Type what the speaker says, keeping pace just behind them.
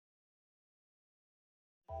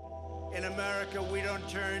In America, we don't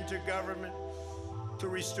turn to government to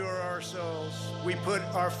restore our souls. We put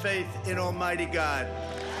our faith in Almighty God.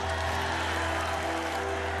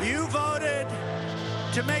 You voted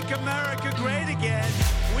to make America great again.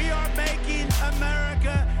 We are making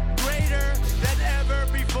America greater than ever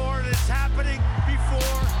before, and it's happening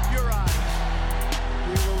before your eyes.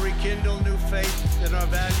 We will rekindle new faith in our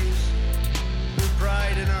values, new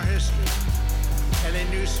pride in our history, and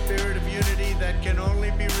a new spirit of unity that can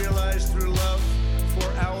only be realized through love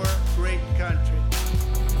for our great country.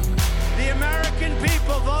 The American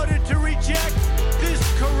people voted to reject this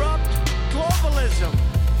corrupt globalism.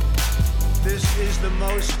 This is the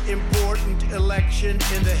most important election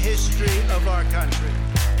in the history of our country.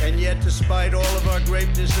 And yet, despite all of our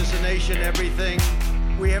greatness as a nation, everything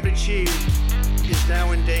we have achieved is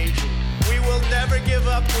now in danger. We will never give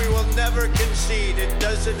up. We will never concede. It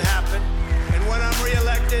doesn't happen. And when I'm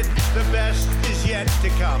reelected, the best is yet to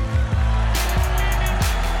come.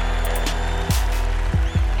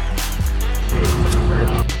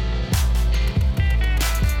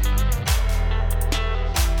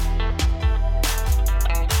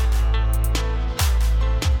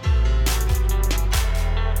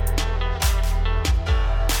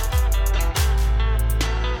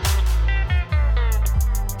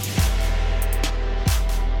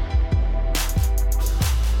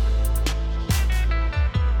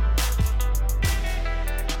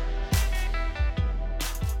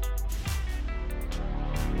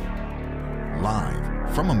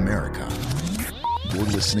 Live from America, you're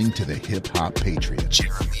listening to the Hip Hop Patriots.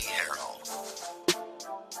 Jeremy Harrell.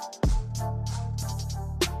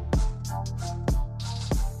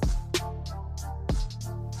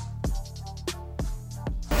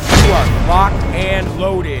 You are locked and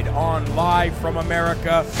loaded on Live from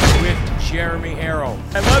America with Jeremy Harrell.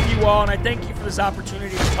 I love you all, and I thank you for this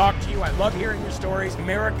opportunity to talk to you. I love hearing your stories.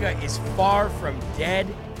 America is far from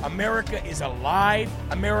dead. America is alive.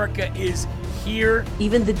 America is here.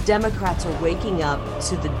 Even the Democrats are waking up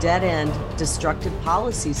to the dead-end, destructive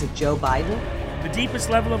policies of Joe Biden. The deepest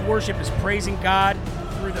level of worship is praising God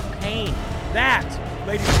through the pain. That,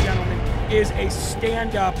 ladies and gentlemen, is a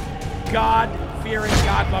stand-up, God-fearing,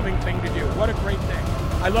 God-loving thing to do. What a great thing.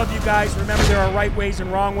 I love you guys. Remember, there are right ways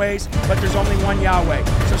and wrong ways, but there's only one Yahweh.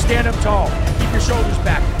 So stand up tall. Keep your shoulders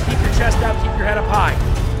back. Keep your chest out. Keep your head up high.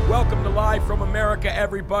 Welcome to Live from America,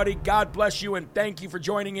 everybody. God bless you, and thank you for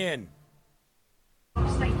joining in.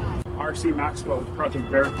 R.C. Maxwell's Project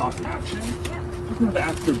Veritas in action. I just wanted to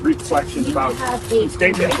ask you a brief question about the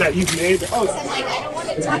statements that you've made. I don't want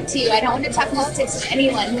to talk to you. I don't want to talk politics with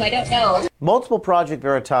anyone who I don't know. Multiple Project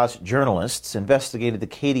Veritas journalists investigated the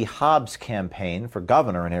Katie Hobbs campaign for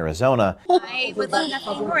governor in Arizona. I would love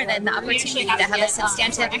nothing more than the opportunity to have a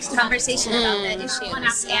substantive conversation about the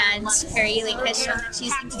issues, and Carrie Ely has shown that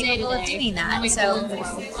she's capable of doing that. So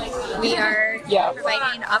we are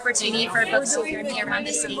providing opportunity for folks who hear me around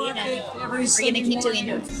the state, and we're going to keep doing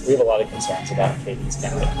it. We have a lot of concerns about Katie's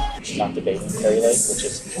candidate. She's not debating Carrie Ely, which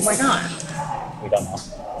is... Why not? We don't know.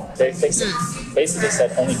 They basically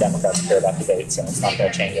said only Democrats care about debates, and it's not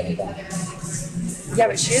going to change anything. Yeah,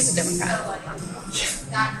 but she is a Democrat.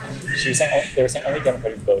 They were saying only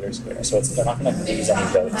Democratic voters care, so they're not going to lose any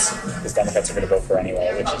votes because Democrats are going to vote for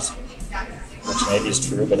anyway, which maybe is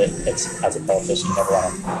true, but it's as a politician, you never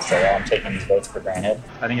want to say, oh, I'm taking these votes for granted.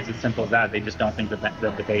 I think it's as simple as that. They just don't think that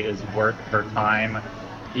the debate is worth her time,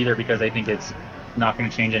 either because they think it's not going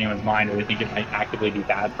to change anyone's mind, or they think it might actively be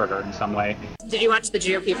bad for her in some way. Did you watch the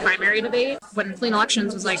GOP primary debate? When Clean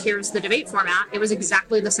Elections was like, here's the debate format, it was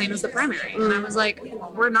exactly the same as the primary. And I was like,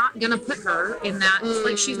 we're not going to put her in that,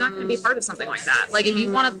 like, she's not going to be part of something like that. Like, if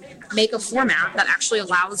you want to make a format that actually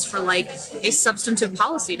allows for, like, a substantive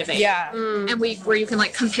policy debate, and where you can,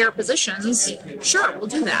 like, compare positions, sure, we'll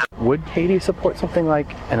do that. Would Katie support something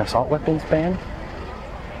like an assault weapons ban?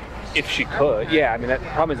 If she could, yeah. I mean, the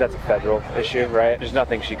problem is that's a federal issue, right? There's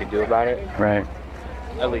nothing she could do about it. Right.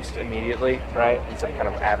 At least immediately, right? Instead of kind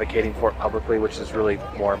of advocating for it publicly, which is really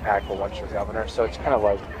more impactful once you're governor. So it's kind of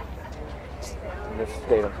like, this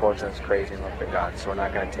state, unfortunately, is crazy and look at God, so we're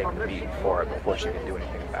not going to take the beating for it before she can do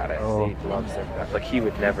anything about it. He loves them. Like, he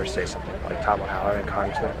would never say something like Tom O'Halloran,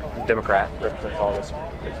 congressman, Democrat, represents all this.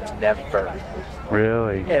 Never.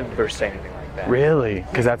 Really? Never say anything like that. Really?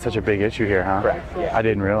 Because that's such a big issue here, huh? Correct. Yeah. I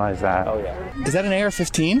didn't realize that. Oh, yeah. Is that an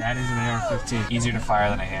AR-15? That is an AR-15. Easier to fire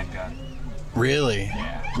than a handgun. Really?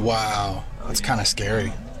 Yeah. Wow. That's kind of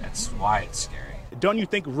scary. That's why it's scary. Don't you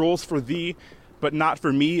think rules for thee but not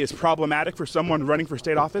for me is problematic for someone running for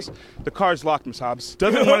state office? The car's locked, Ms. Hobbs.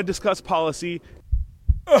 Doesn't want to discuss policy.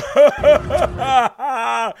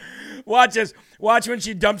 Watch this. Watch when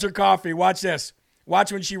she dumps her coffee. Watch this.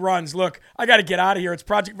 Watch when she runs. Look, I got to get out of here. It's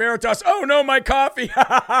Project Veritas. Oh, no, my coffee.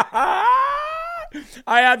 I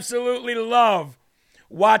absolutely love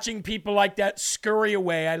watching people like that scurry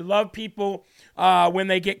away. I love people when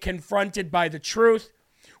they get confronted by the truth,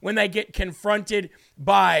 when they get confronted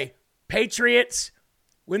by patriots,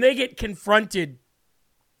 when they get confronted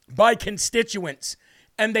by constituents,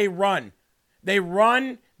 and they run. They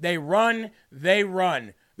run, they run, they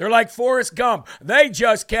run. They're like Forrest Gump. They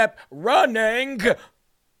just kept running.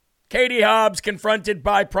 Katie Hobbs confronted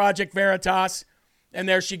by Project Veritas, and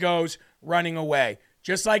there she goes, running away.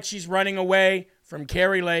 Just like she's running away from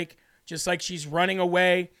Kari Lake, just like she's running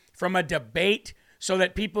away from a debate so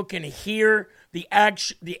that people can hear the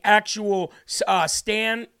actual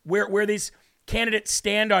stand, where these candidates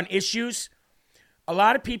stand on issues. A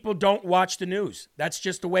lot of people don't watch the news. That's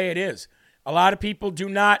just the way it is. A lot of people do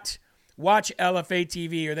not watch LFA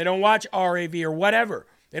TV, or they don't watch RAV or whatever.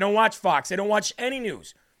 They don't watch Fox. They don't watch any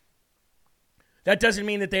news. That doesn't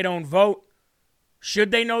mean that they don't vote.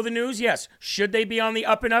 Should they know the news? Yes. Should they be on the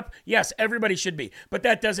up and up? Yes, everybody should be. But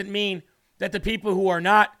that doesn't mean that the people who are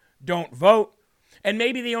not don't vote. And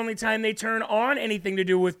maybe the only time they turn on anything to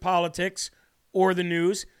do with politics or the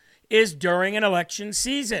news is during an election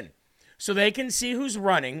season. So they can see who's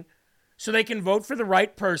running, so they can vote for the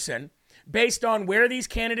right person based on where these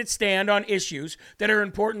candidates stand on issues that are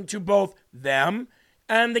important to both them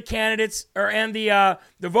and the candidates and the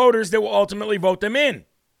voters that will ultimately vote them in.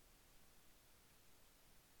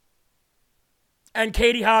 And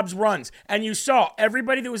Katie Hobbs runs. And you saw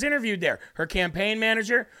everybody that was interviewed there. Her campaign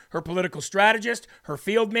manager, her political strategist, her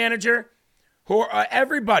field manager,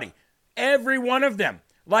 everybody. Every one of them.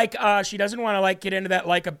 Like, she doesn't want to, get into that,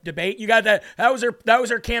 a debate. You got that. That was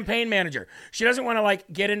her campaign manager. She doesn't want to,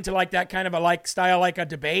 get into, that kind of a, style, like a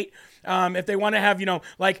debate. If they want to have,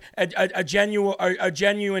 a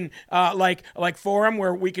genuine, forum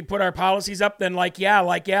where we could put our policies up, then, we'll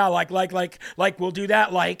do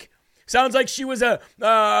that, Sounds like she was a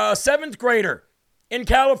 7th grader in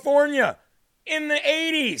California in the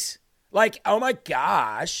 80s. Oh my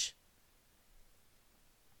gosh.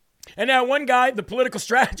 And now one guy, the political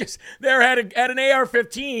strategist, there had an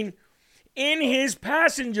AR-15 in his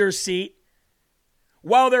passenger seat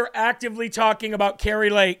while they're actively talking about Kari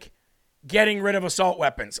Lake getting rid of assault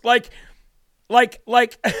weapons. You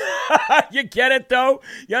get it, though?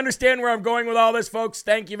 You understand where I'm going with all this, folks?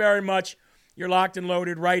 Thank you very much. You're locked and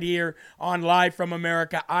loaded right here on Live from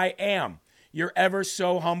America. I am your ever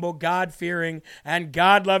so humble, God-fearing, and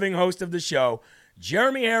God-loving host of the show,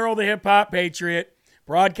 Jeremy Harrell, the hip-hop patriot,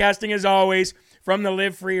 broadcasting as always from the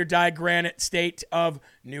Live Free or Die Granite state of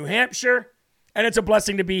New Hampshire. And it's a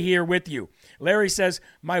blessing to be here with you. Larry says,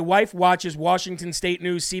 my wife watches Washington State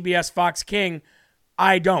News, CBS, Fox King.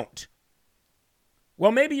 I don't.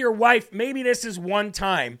 Well, maybe your wife, maybe this is one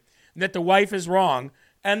time that the wife is wrong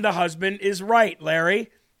and the husband is right,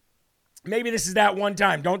 Larry. Maybe this is that one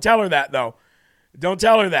time. Don't tell her that, though. Don't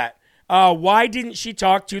tell her that. Why didn't she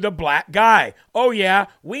talk to the black guy? Oh, yeah,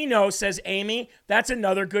 we know, says Amy. That's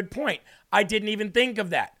another good point. I didn't even think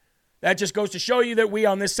of that. That just goes to show you that we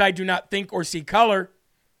on this side do not think or see color.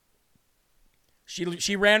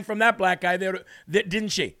 She ran from that black guy, didn't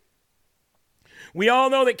she? We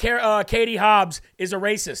all know that Katie Hobbs is a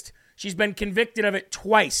racist. She's been convicted of it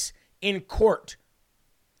twice in court.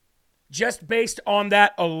 Just based on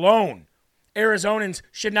that alone, Arizonans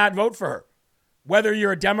should not vote for her, whether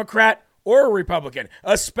you're a Democrat or a Republican,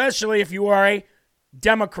 especially if you are a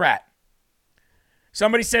Democrat.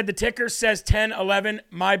 Somebody said the ticker says 1011.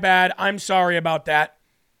 My bad. I'm sorry about that.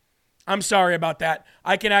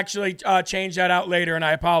 I can actually change that out later, and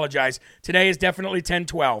I apologize. Today is definitely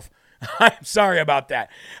 1012. I'm sorry about that.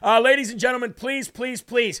 Ladies and gentlemen, please, please,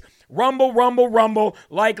 please, rumble,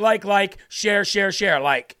 like, share,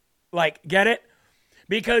 get it?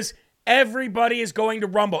 Because everybody is going to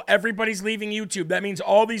Rumble. Everybody's leaving YouTube. That means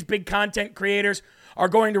all these big content creators are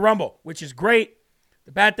going to Rumble, which is great.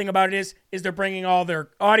 The bad thing about it is they're bringing all their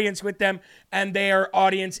audience with them, and their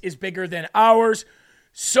audience is bigger than ours.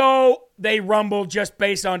 So they Rumble just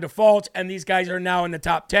based on default, and these guys are now in the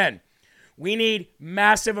top 10. We need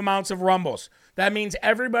massive amounts of Rumbles. That means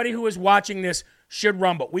everybody who is watching this should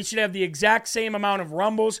Rumble. We should have the exact same amount of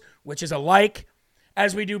Rumbles, which is a like,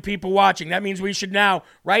 as we do people watching. That means we should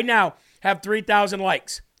right now, have 3,000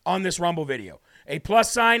 likes on this Rumble video. A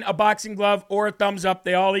plus sign, a boxing glove, or a thumbs up.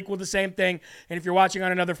 They all equal the same thing. And if you're watching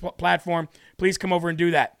on another platform, please come over and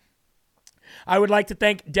do that. I would like to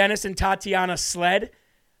thank Dennis and Tatiana Sled.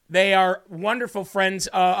 They are wonderful friends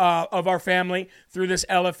of our family through this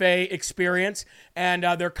LFA experience, and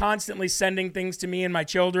they're constantly sending things to me and my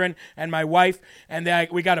children and my wife, and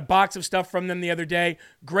we got a box of stuff from them the other day.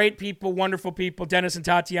 Great people, wonderful people, Dennis and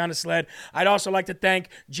Tatiana Sled. I'd also like to thank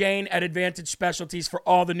Jane at Advantage Specialties for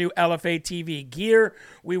all the new LFA TV gear.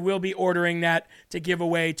 We will be ordering that to give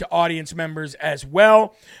away to audience members as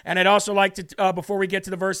well. And I'd also like to, before we get to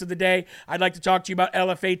the verse of the day, I'd like to talk to you about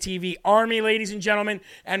LFA TV Army, ladies and gentlemen,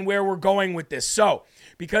 and where we're going with this. So,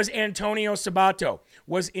 because Antonio Sabato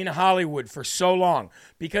was in Hollywood for so long,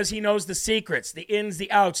 because he knows the secrets, the ins,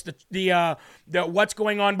 the outs, the what's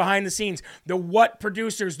going on behind the scenes, the what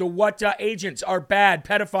producers, the what agents are bad,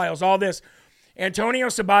 pedophiles, all this, Antonio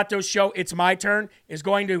Sabato's show, It's My Turn, is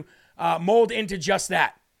going to mold into just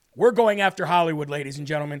that. We're going after Hollywood, ladies and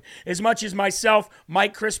gentlemen. As much as myself,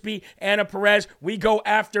 Mike Crispy, Anna Perez, we go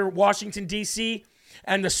after Washington, D.C.,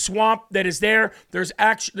 and the swamp that is there. There's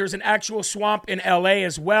an actual swamp in L.A.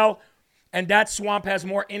 as well, and that swamp has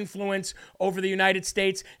more influence over the United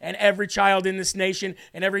States and every child in this nation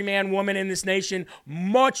and every man, woman in this nation,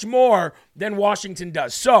 much more than Washington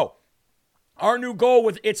does. So, our new goal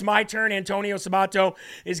with It's My Turn, Antonio Sabato,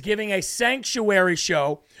 is giving a sanctuary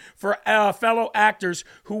show for fellow actors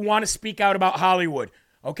who want to speak out about Hollywood.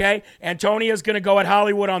 Okay? Antonio's going to go at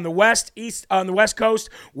Hollywood on the West Coast.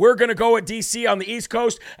 We're going to go at DC on the East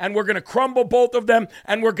Coast, and we're going to crumble both of them,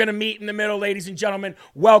 and we're going to meet in the middle, ladies and gentlemen.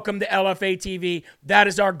 Welcome to LFA TV. That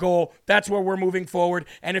is our goal. That's where we're moving forward.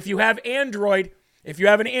 And if you have Android, you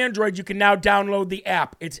can now download the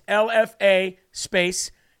app. It's LFA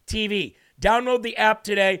space TV. Download the app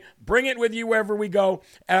today. Bring it with you wherever you go.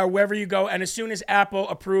 And as soon as Apple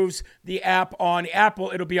approves the app on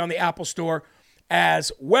Apple, it'll be on the Apple Store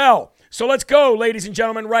as well. So let's go, ladies and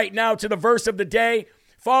gentlemen, right now to the verse of the day.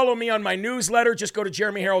 Follow me on my newsletter. Just go to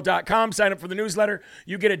jeremyherald.com. Sign up for the newsletter.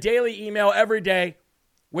 You get a daily email every day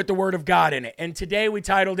with the Word of God in it. And today we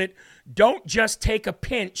titled it, Don't Just Take a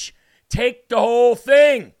Pinch, Take the Whole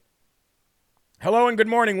Thing. Hello and good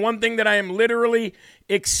morning. One thing that I am literally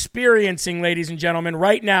experiencing, ladies and gentlemen,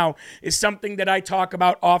 right now is something that I talk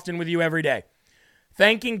about often with you every day.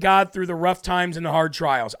 Thanking God through the rough times and the hard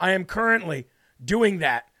trials. I am currently doing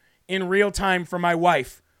that in real time for my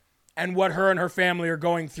wife and what her and her family are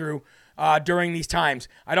going through during these times.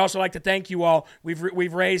 I'd also like to thank you all.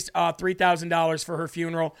 We've raised $3,000 for her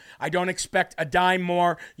funeral. I don't expect a dime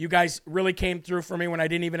more. You guys really came through for me when I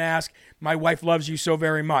didn't even ask. My wife loves you so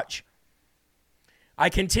very much. I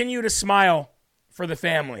continue to smile for the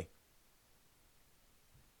family.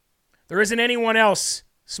 There isn't anyone else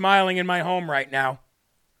smiling in my home right now,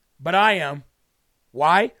 but I am.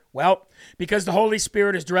 Why? Well, because the Holy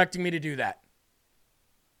Spirit is directing me to do that.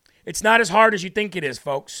 It's not as hard as you think it is,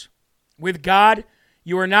 folks. With God,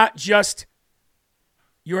 you are not to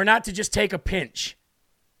just take a pinch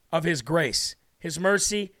of His grace, His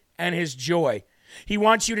mercy, and His joy. He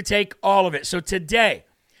wants you to take all of it. So today,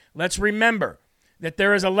 let's remember that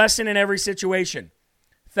there is a lesson in every situation.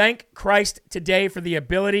 Thank Christ today for the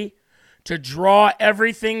ability to draw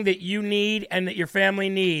everything that you need and that your family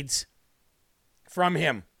needs from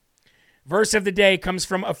Him. Verse of the day comes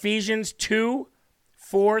from Ephesians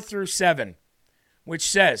 2:4-7, which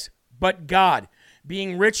says, But God,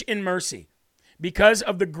 being rich in mercy, because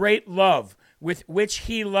of the great love with which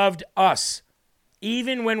He loved us,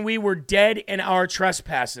 even when we were dead in our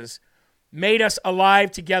trespasses, made us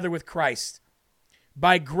alive together with Christ.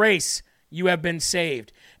 By grace you have been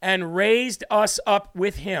saved, and raised us up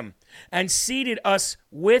with Him, and seated us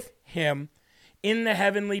with Him in the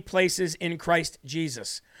heavenly places in Christ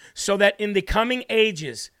Jesus, so that in the coming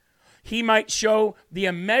ages He might show the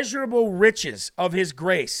immeasurable riches of His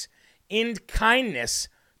grace in kindness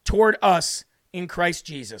toward us in Christ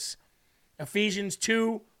Jesus. Ephesians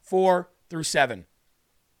 2:4-7.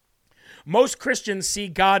 Most Christians see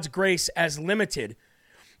God's grace as limited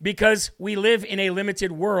because we live in a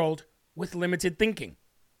limited world with limited thinking.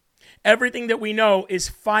 Everything that we know is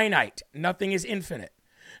finite. Nothing is infinite.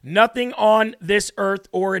 Nothing on this earth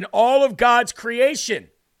or in all of God's creation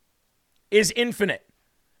is infinite.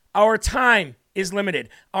 Our time is limited.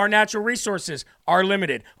 Our natural resources are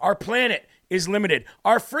limited. Our planet is limited.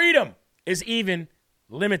 Our freedom is even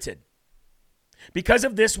limited. Because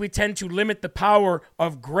of this, we tend to limit the power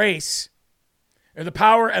of grace, or the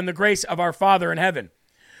power and the grace of our Father in heaven.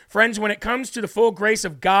 Friends, when it comes to the full grace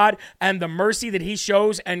of God and the mercy that He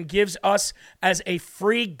shows and gives us as a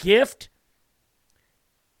free gift,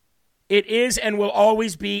 it is and will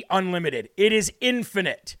always be unlimited. It is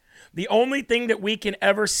infinite. The only thing that we can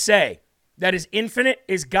ever say that is infinite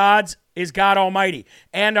is God's is God Almighty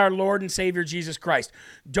and our Lord and Savior Jesus Christ.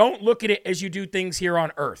 Don't look at it as you do things here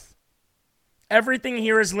on earth. Everything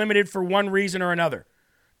here is limited for one reason or another.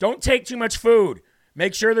 Don't take too much food.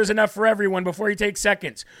 Make sure there's enough for everyone before you take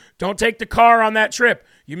seconds. Don't take the car on that trip.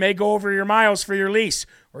 You may go over your miles for your lease,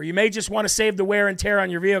 or you may just want to save the wear and tear on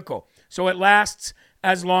your vehicle so it lasts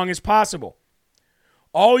as long as possible.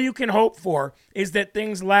 All you can hope for is that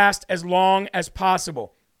things last as long as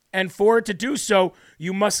possible. And for it to do so,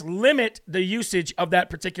 you must limit the usage of that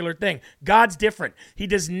particular thing. God's different. He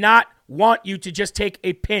does not want you to just take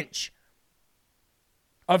a pinch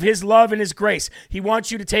of his love and his grace. He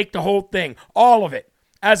wants you to take the whole thing, all of it.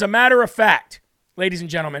 As a matter of fact, ladies and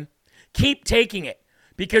gentlemen, keep taking it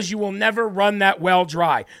because you will never run that well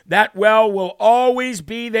dry. That well will always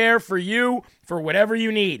be there for you for whatever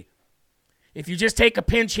you need. If you just take a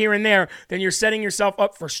pinch here and there, then you're setting yourself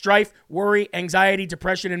up for strife, worry, anxiety,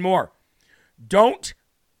 depression, and more. Don't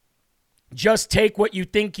just take what you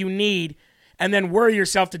think you need and then worry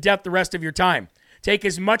yourself to death the rest of your time. Take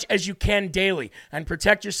as much as you can daily and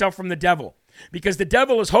protect yourself from the devil, because the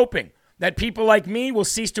devil is hoping that people like me will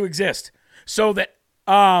cease to exist so that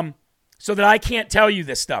I can't tell you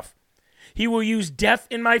this stuff. He will use death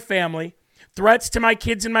in my family, threats to my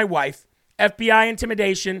kids and my wife, FBI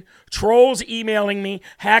intimidation, trolls emailing me,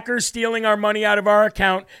 hackers stealing our money out of our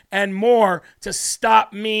account, and more to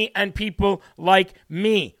stop me and people like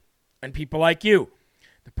me and people like you.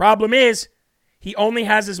 The problem is, he only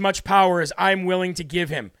has as much power as I'm willing to give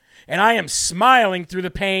him. And I am smiling through the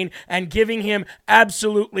pain and giving him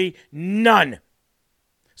absolutely none.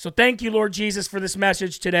 So thank you, Lord Jesus, for this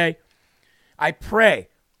message today. I pray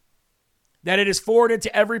that it is forwarded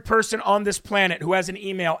to every person on this planet who has an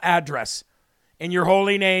email address. In your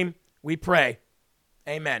holy name, we pray.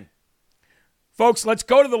 Amen. Folks, let's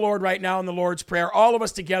go to the Lord right now in the Lord's Prayer. All of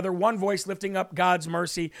us together, one voice, lifting up God's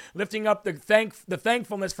mercy, lifting up the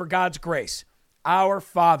thankfulness for God's grace. Our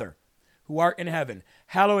Father, who art in heaven,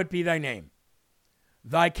 hallowed be thy name.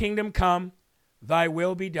 Thy kingdom come, thy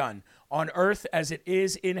will be done, on earth as it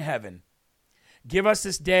is in heaven. Give us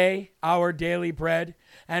this day our daily bread,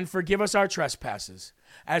 and forgive us our trespasses,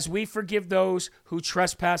 as we forgive those who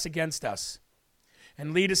trespass against us.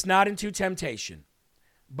 And lead us not into temptation,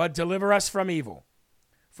 but deliver us from evil.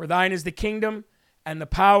 For thine is the kingdom, and the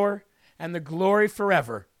power, and the glory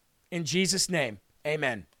forever. In Jesus' name,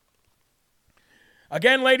 amen.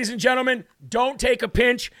 Again, ladies and gentlemen, don't take a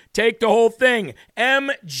pinch, take the whole thing.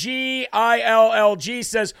 MGILLG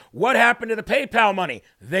says, what happened to the PayPal money?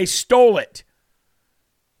 They stole it.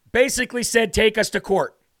 Basically said, take us to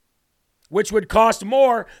court, which would cost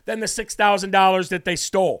more than the $6,000 that they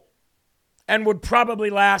stole and would probably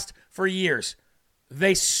last for years.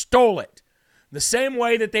 They stole it. The same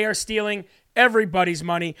way that they are stealing everybody's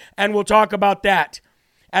money, and we'll talk about that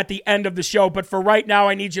at the end of the show. But for right now,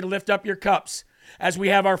 I need you to lift up your cups as we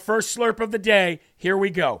have our first slurp of the day. Here we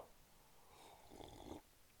go.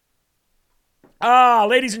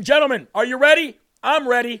 Ladies and gentlemen, are you ready? I'm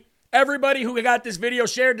ready. Everybody who got this video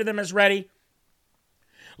shared to them is ready.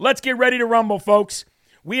 Let's get ready to rumble, folks.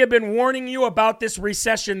 We have been warning you about this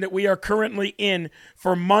recession that we are currently in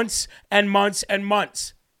for months and months and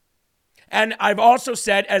months. And I've also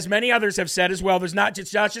said, as many others have said as well, it's not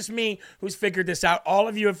just me who's figured this out. All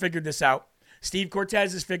of you have figured this out. Steve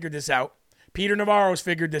Cortez has figured this out. Peter Navarro's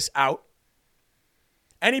figured this out.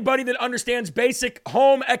 Anybody that understands basic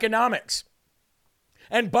home economics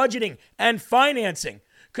and budgeting and financing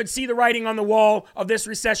could see the writing on the wall of this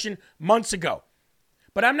recession months ago.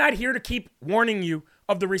 But I'm not here to keep warning you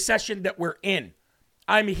of the recession that we're in.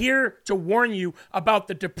 I'm here to warn you about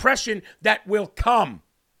the depression that will come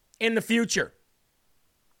in the future.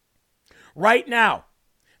 Right now,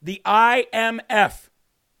 the IMF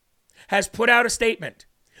has put out a statement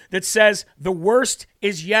that says the worst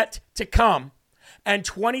is yet to come, and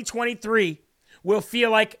 2023 will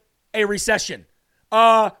feel like a recession.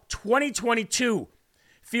 2022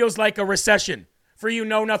 feels like a recession for you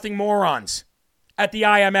know-nothing morons at the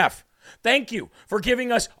IMF. Thank you for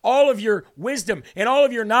giving us all of your wisdom and all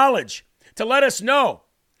of your knowledge to let us know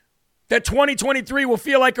that 2023 will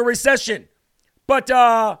feel like a recession. But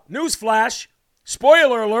newsflash,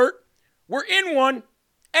 spoiler alert, we're in one,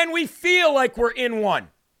 and we feel like we're in one.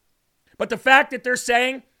 But the fact that they're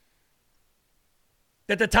saying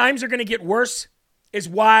that the times are going to get worse is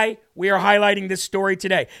why we are highlighting this story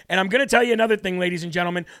today. And I'm going to tell you another thing, ladies and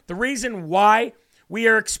gentlemen. The reason why we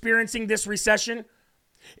are experiencing this recession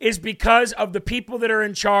is because of the people that are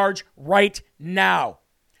in charge right now.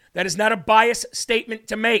 That is not a biased statement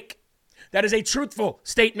to make. That is a truthful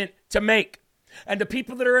statement to make. And the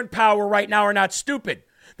people that are in power right now are not stupid.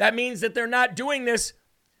 That means that they're not doing this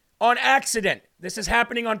on accident. This is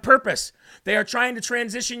happening on purpose. They are trying to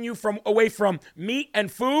transition you away from meat and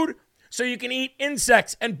food so you can eat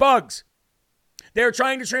insects and bugs. They're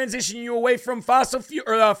trying to transition you away from fossil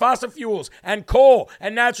fuels and coal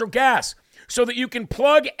and natural gas so that you can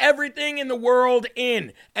plug everything in the world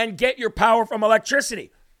in and get your power from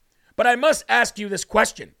electricity. But I must ask you this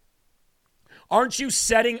question. Aren't you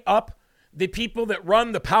setting up the people that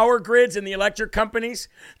run the power grids and the electric companies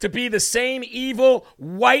to be the same evil,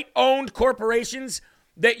 white-owned corporations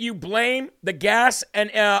that you blame the gas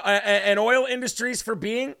and oil industries for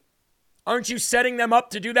being? Aren't you setting them up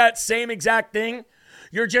to do that same exact thing?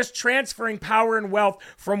 You're just transferring power and wealth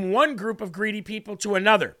from one group of greedy people to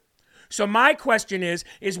another. So my question is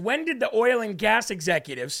when did the oil and gas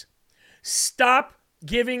executives stop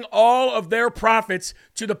giving all of their profits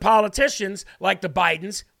to the politicians like the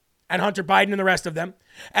Bidens and Hunter Biden and the rest of them?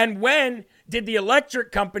 And when did the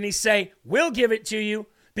electric companies say, we'll give it to you?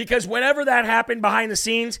 Because whenever that happened behind the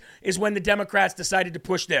scenes is when the Democrats decided to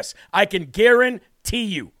push this. I can guarantee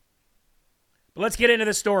you. But let's get into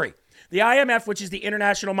the story. The IMF, which is the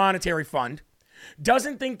International Monetary Fund,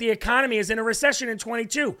 doesn't think the economy is in a recession in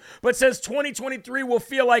 22, but says 2023 will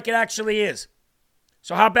feel like it actually is.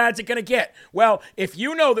 So how bad is it going to get? Well, if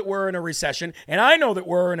you know that we're in a recession, and I know that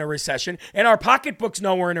we're in a recession, and our pocketbooks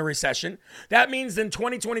know we're in a recession, that means then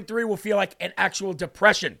 2023 will feel like an actual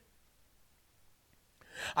depression.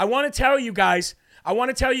 I want to tell you guys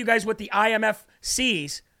what the IMF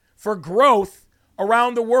sees for growth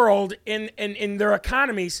around the world in their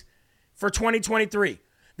economies for 2023.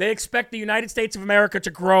 They expect the United States of America to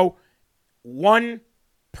grow 1%.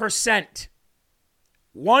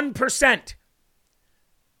 1%.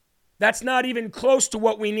 That's not even close to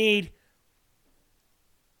what we need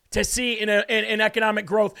to see in economic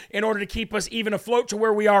growth in order to keep us even afloat to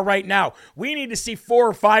where we are right now. We need to see 4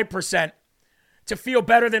 or 5% to feel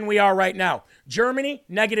better than we are right now. Germany,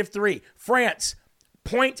 -3. France,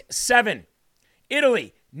 0.7.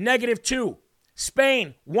 Italy, -2.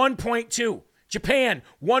 Spain, 1.2. Japan,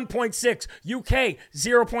 1.6. UK,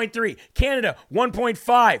 0.3. Canada,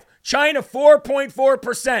 1.5. China,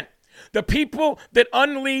 4.4%. The people that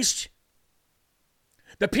unleashed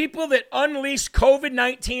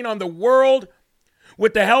COVID-19 on the world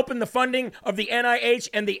with the help and the funding of the NIH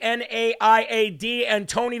and the NAIAD and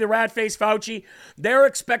Tony the Rat-Face Fauci, they're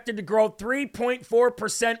expected to grow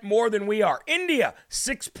 3.4% more than we are. India,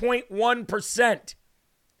 6.1%.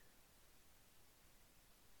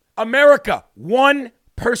 America,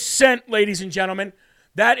 1%, ladies and gentlemen.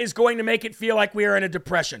 That is going to make it feel like we are in a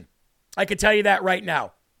depression. I can tell you that right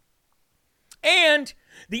now. And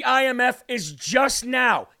the IMF is just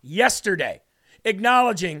now, yesterday,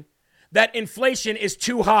 acknowledging that inflation is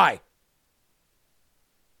too high.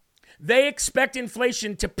 They expect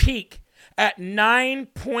inflation to peak at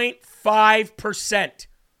 9.5%.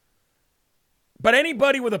 But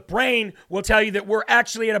anybody with a brain will tell you that we're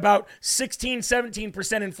actually at about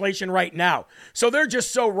 16-17% inflation right now. So they're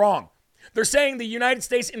just so wrong. They're saying the United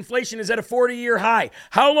States inflation is at a 40-year high.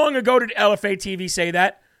 How long ago did LFA TV say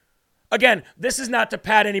that? Again, this is not to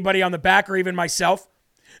pat anybody on the back or even myself.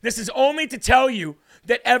 This is only to tell you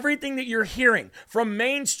that everything that you're hearing from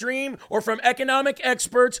mainstream or from economic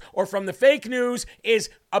experts or from the fake news is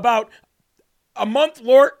about a month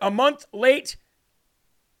late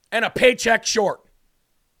and a paycheck short.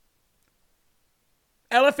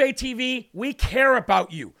 LFA TV, we care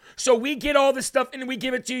about you. So we get all this stuff and we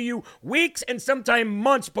give it to you weeks and sometimes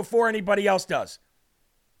months before anybody else does.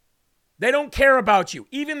 They don't care about you.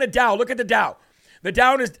 Even the Dow, look at the Dow. The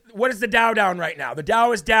Dow is, what is the Dow down right now? The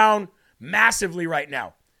Dow is down massively right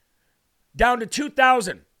now. Down to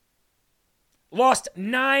 2,000. Lost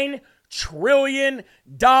 $9 trillion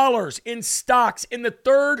in stocks in the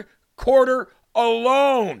third quarter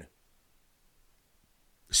alone.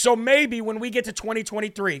 So maybe when we get to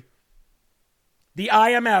 2023, the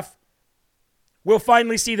IMF will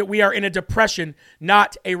finally see that we are in a depression,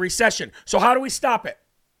 not a recession. So how do we stop it?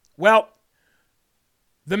 Well,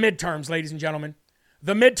 the midterms, ladies and gentlemen.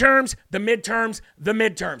 The midterms.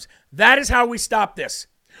 That is how we stop this.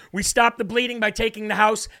 We stop the bleeding by taking the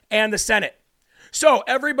House and the Senate. So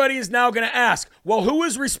everybody is now going to ask, well, who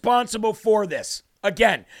is responsible for this?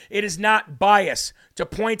 Again, it is not bias to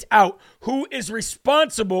point out who is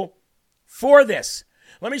responsible for this.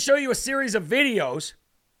 Let me show you a series of videos,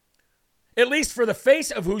 at least for the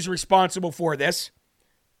face of who's responsible for this,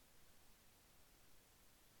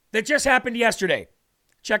 that just happened yesterday.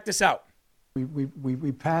 Check this out.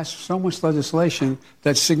 We passed so much legislation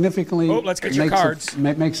that significantly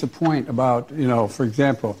makes a point about, for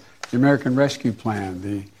example, the American Rescue Plan,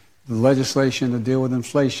 the legislation to deal with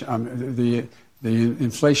inflation, the the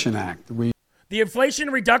Inflation Act. The Inflation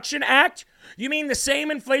Reduction Act? You mean the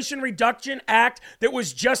same Inflation Reduction Act that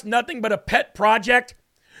was just nothing but a pet project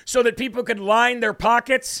so that people could line their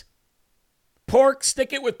pockets?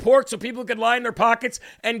 Stick it with pork so people could line their pockets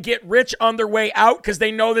and get rich on their way out because they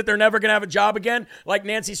know that they're never going to have a job again, like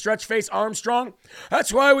Nancy Stretchface Armstrong.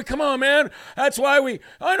 That's why come on, man. I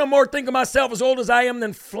no more think of myself as old as I am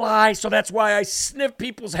than fly, so that's why I sniff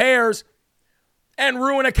people's hairs and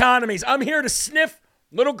ruin economies. I'm here to sniff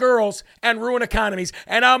little girls and ruin economies,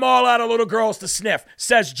 and I'm all out of little girls to sniff,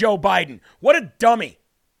 says Joe Biden. What a dummy.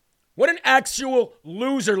 What an actual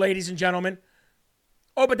loser, ladies and gentlemen.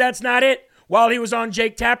 Oh, but that's not it. While he was on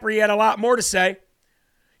Jake Tapper, he had a lot more to say.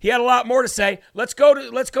 Let's go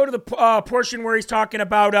to the portion where he's talking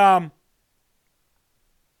about,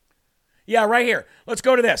 right here. Let's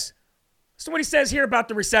go to this. So what he says here about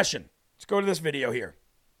the recession. Let's go to this video here.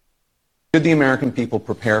 Should the American people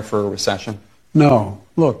prepare for a recession? No.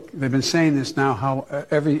 Look, they've been saying this now. How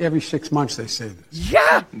every 6 months they say this.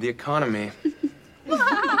 Yeah. The economy.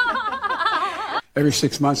 Every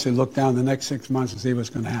 6 months they look down the next 6 months and see what's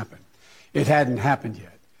going to happen. It hadn't happened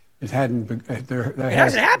yet. It hasn't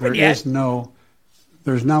happened yet.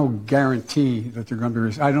 There's no guarantee that they're going to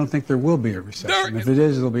be. I don't think there will be a recession. If it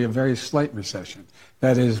is, it'll be a very slight recession.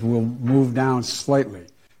 That is, we'll move down slightly.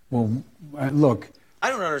 Look. I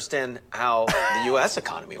don't understand how the U.S.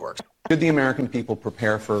 economy works. Should the American people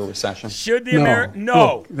prepare for a recession?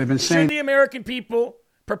 No. Look, they've been saying. Should the American people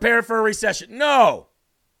prepare for a recession? No.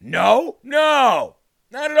 Not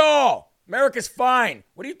at all. America's fine.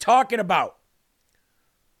 What are you talking about?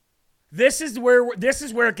 This is where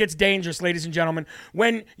it gets dangerous, ladies and gentlemen,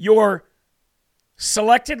 when your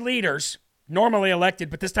selected leaders, normally elected,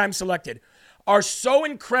 but this time selected, are so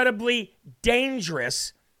incredibly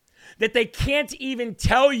dangerous that they can't even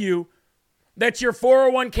tell you that your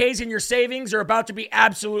 401ks and your savings are about to be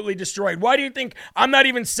absolutely destroyed. Why do you think I'm not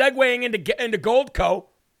even segueing into Goldco?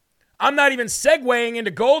 I'm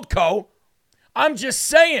just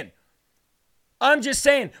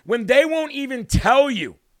saying, when they won't even tell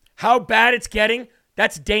you how bad it's getting,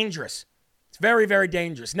 that's dangerous. It's very, very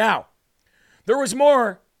dangerous. Now, there was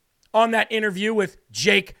more on that interview with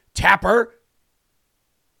Jake Tapper.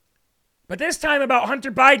 But this time about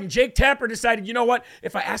Hunter Biden, Jake Tapper decided, you know what?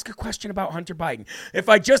 If I ask a question about Hunter Biden, if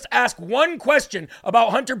I just ask one question about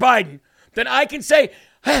Hunter Biden, then I can say,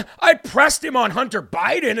 I pressed him on Hunter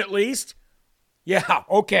Biden at least. Yeah,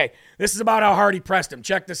 okay. This is about how hard he pressed him.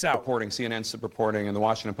 Check this out. CNN's reporting and the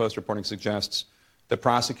Washington Post reporting suggests that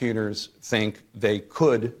prosecutors think they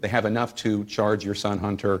have enough to charge your son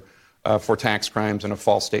Hunter for tax crimes and a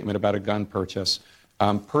false statement about a gun purchase.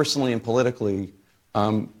 Personally and politically,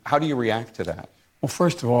 how do you react to that? Well,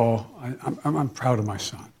 first of all, I'm proud of my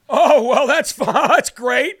son. Oh, well, that's fine. That's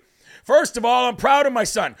great. First of all, I'm proud of my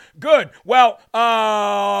son. Good. Well,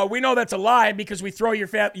 we know that's a lie because you throw your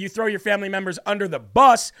family members under the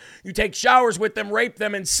bus. You take showers with them, rape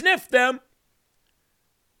them, and sniff them.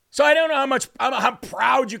 So I don't know how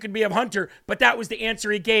proud you can be of Hunter, but that was the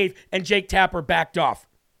answer he gave, and Jake Tapper backed off.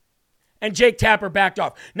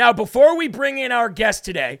 Now, before we bring in our guest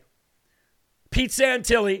today, Pete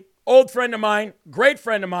Santilli, old friend of mine, great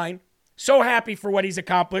friend of mine, so happy for what he's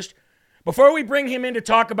accomplished. Before we bring him in to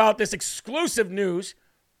talk about this exclusive news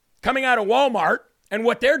coming out of Walmart and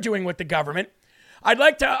what they're doing with the government, I'd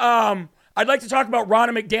like to talk about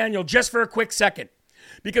Ronna McDaniel just for a quick second,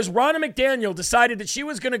 because Ronna McDaniel decided that she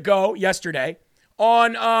was going to go yesterday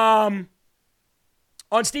on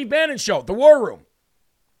Steve Bannon's show, The War Room.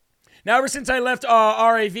 Now, ever since I left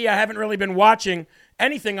RAV, I haven't really been watching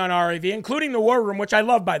anything on RAV, including The War Room, which I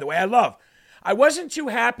love, by the way. I wasn't too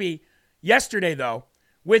happy yesterday, though,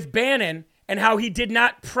 with Bannon and how he did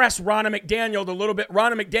not press Ronna McDaniel a little bit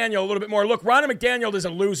more. Look, Ronna McDaniel is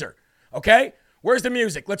a loser, okay? Where's the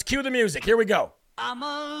music? Let's cue the music. Here we go. I'm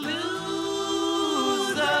a loser,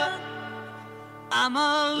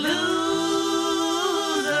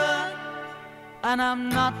 and I'm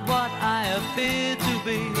not what I appear to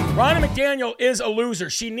be. Ronna McDaniel is a loser.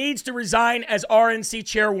 She needs to resign as RNC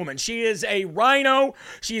chairwoman. She is a rhino.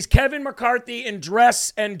 She's Kevin McCarthy in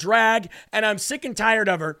dress and drag, and I'm sick and tired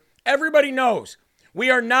of her. Everybody knows we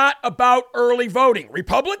are not about early voting.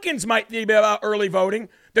 Republicans might be about early voting.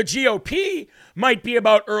 The GOP might be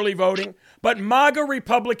about early voting, but MAGA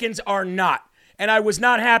Republicans are not. And I was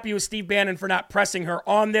not happy with Steve Bannon for not pressing her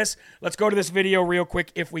on this. Let's go to this video real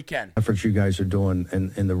quick if we can. Efforts you guys are doing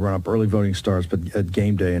in the run-up, early voting starts, but at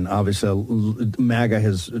game day, and obviously MAGA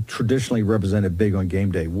has traditionally represented big on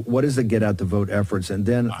game day. What is the get out the vote efforts? And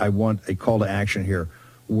then I want a call to action here.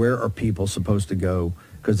 Where are people supposed to go?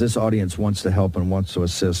 Because this audience wants to help and wants to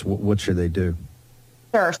assist. What should they do?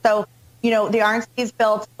 Sure. So, the RNC's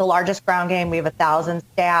built the largest ground game. We have 1,000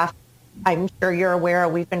 staff. I'm sure you're aware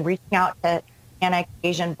we've been reaching out to Hispanic,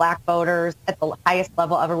 Asian, Black voters at the highest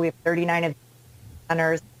level ever. We have 39 of these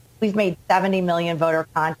centers. We've made 70 million voter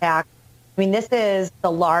contacts. I mean, this is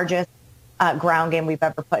the largest ground game we've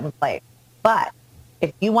ever put in place. But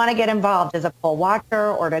if you want to get involved as a poll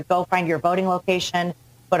watcher or to go find your voting location,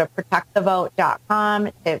 go to protectthevote.com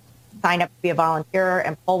to sign up to be a volunteer,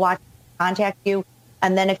 and poll watch contact you.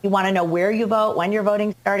 And then if you want to know where you vote, when your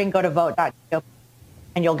voting's starting, go to vote.gov,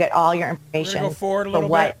 and you'll get all your information go forward a for little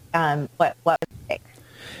what bit. what to take.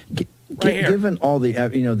 Given all the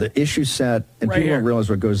the issue set, and Right people here. don't realize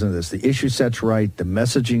what goes into this. The issue set's right. The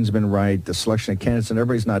messaging's been right. The selection of candidates, and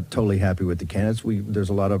everybody's not totally happy with the candidates. There's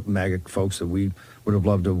a lot of MAGA folks that we would have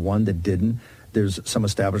loved to have won that didn't. There's some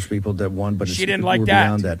established people that won, but She didn't like we're that.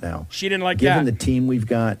 beyond that now. She didn't like given that. the team we've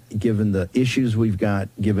got, given the issues we've got,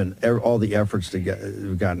 given all the efforts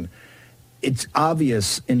we've gotten, it's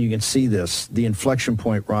obvious, and you can see this, the inflection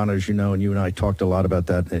point, Ron, as you know, and you and I talked a lot about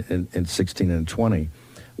that in 16 and 20,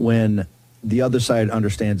 when the other side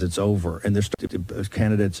understands it's over, and there's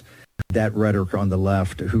candidates, that rhetoric on the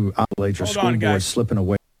left, who oscillates or Hold school on, boards guys. slipping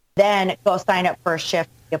away. Then go sign up for a shift.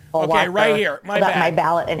 Be a poll Okay, watcher, right here. My filled out bad. my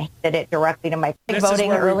ballot and handed it directly to my This is voting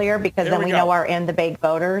where we- earlier, because there then we we go. know our in the big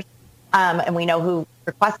voters, and we know who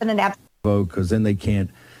requested an absentee. Vote, because then they can't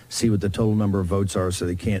see what the total number of votes are, so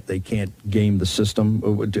they can't game the system.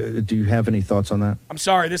 Do you have any thoughts on that? I'm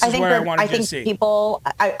sorry. This is where I wanted you to see. People,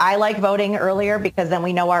 I like voting earlier because then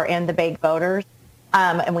we know our in the big voters,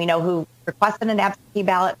 and we know who requested an absentee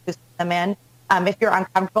ballot, who sent them in. If you're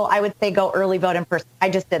uncomfortable, I would say go early vote in person. I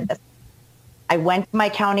just did this. I went to my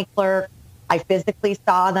county clerk. I physically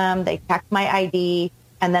saw them. They checked my ID,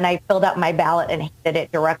 and then I filled out my ballot and handed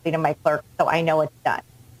it directly to my clerk, so I know it's done.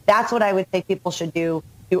 That's what I would say people should do.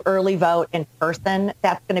 Do early vote in person.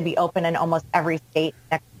 That's going to be open in almost every state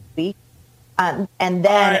next week. And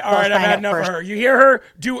then All right, I've had enough of her. You hear her?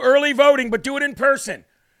 Do early voting, but do it in person.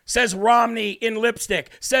 Says Romney in lipstick.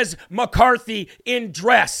 Says McCarthy in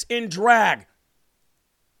dress, in drag.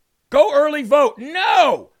 Go early vote.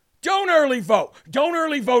 No! Don't early vote. Don't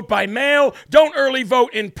early vote by mail. Don't early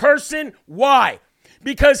vote in person. Why?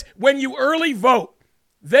 Because when you early vote,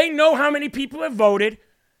 they know how many people have voted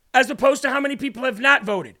as opposed to how many people have not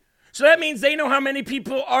voted. So that means they know how many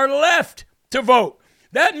people are left to vote.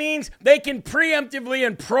 That means they can preemptively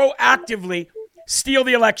and proactively steal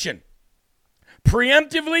the election.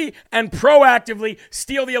 Preemptively and proactively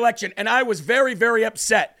steal the election. And I was very, very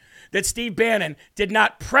upset that Steve Bannon did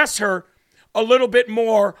not press her a little bit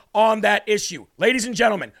more on that issue. Ladies and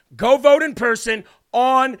gentlemen, go vote in person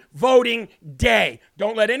on voting day.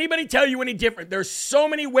 Don't let anybody tell you any different. There's so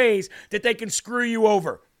many ways that they can screw you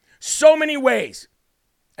over. So many ways.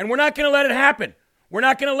 And we're not going to let it happen. We're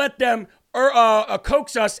not going to let them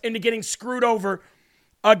coax us into getting screwed over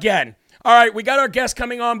again. All right, we got our guest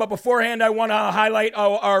coming on, but beforehand, I want to highlight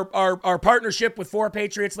our partnership with 4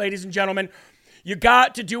 Patriots, ladies and gentlemen. You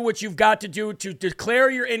got to do what you've got to do to declare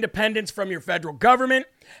your independence from your federal government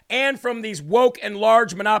and from these woke and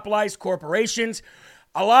large monopolized corporations.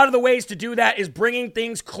 A lot of the ways to do that is bringing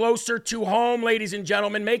things closer to home, ladies and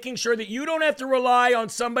gentlemen, making sure that you don't have to rely on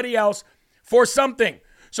somebody else for something.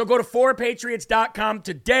 So go to 4patriots.com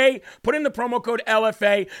today, put in the promo code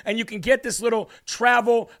LFA, and you can get this little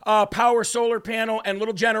travel power solar panel and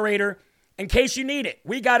little generator in case you need it.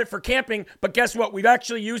 We got it for camping, but guess what? We've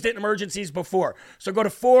actually used it in emergencies before. So go to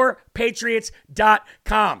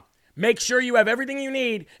 4patriots.com. Make sure you have everything you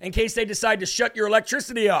need in case they decide to shut your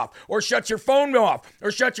electricity off or shut your phone off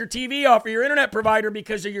or shut your TV off or your internet provider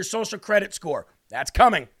because of your social credit score. That's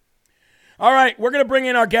coming. All right, we're going to bring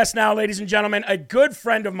in our guest now, ladies and gentlemen, a good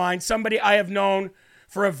friend of mine, somebody I have known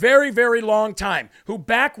for a very, very long time, who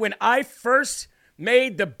back when I first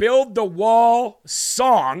made the Build the Wall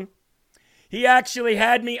song, he actually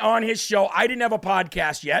had me on his show. I didn't have a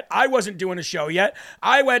podcast yet. I wasn't doing a show yet.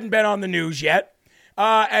 I hadn't been on the news yet.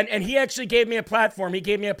 And he actually gave me a platform. He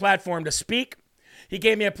gave me a platform to speak. He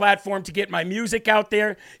gave me a platform to get my music out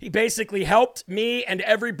there. He basically helped me and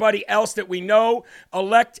everybody else that we know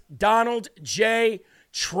elect Donald J.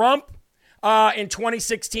 Trump in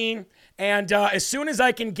 2016. And as soon as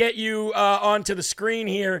I can get you onto the screen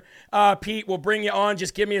here, Pete, we'll bring you on.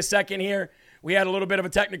 Just give me a second here. We had a little bit of a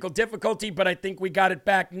technical difficulty, but I think we got it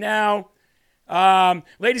back now.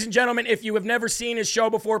 Ladies and gentlemen, if you have never seen his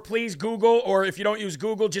show before, please Google, or if you don't use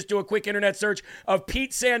Google, just do a quick internet search of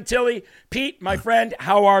Pete Santilli. Pete, my friend,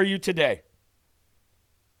 how are you today?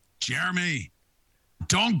 Jeremy,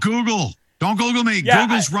 don't Google. Don't Google me. Yeah,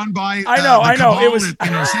 Google's run by I know. the cabal It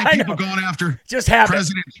was same people going after just happened.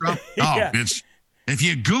 President Trump. Oh, Yeah. If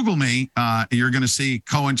you Google me, you're going to see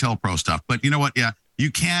COINTELPRO stuff. But you know what? Yeah,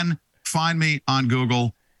 you can find me on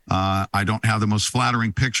Google. I don't have the most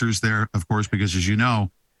flattering pictures there, of course, because as you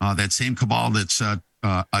know, that same cabal that's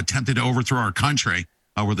attempted to overthrow our country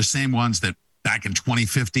were the same ones that back in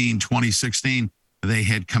 2015, 2016, they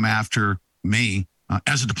had come after me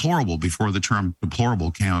as a deplorable before the term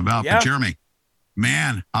deplorable came about. Yeah. But Jeremy,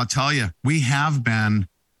 man, I'll tell you, we have been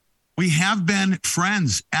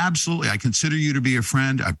friends. Absolutely. I consider you to be a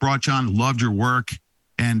friend. I brought you on, loved your work.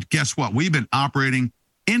 And guess what? We've been operating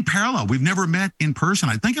in parallel. We've never met in person.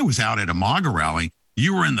 I think I was out at a MAGA rally.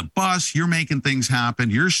 You were in the bus. You're making things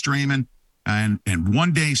happen. You're streaming. And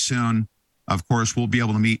one day soon, of course, we'll be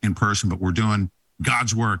able to meet in person, but we're doing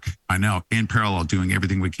God's work, I know, in parallel, doing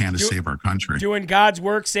everything we can to save our country. Doing God's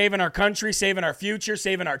work, saving our country, saving our future,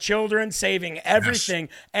 saving our children, saving everything.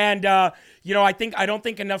 Yes. And, I don't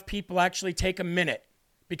think enough people actually take a minute,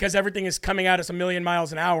 because everything is coming at us a million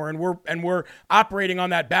miles an hour, and we're operating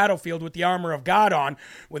on that battlefield with the armor of God on,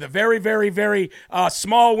 with a very, very, very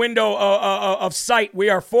small window of sight. We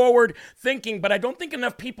are forward thinking, but I don't think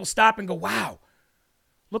enough people stop and go, wow,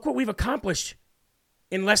 look what we've accomplished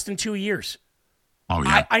in less than 2 years. Oh,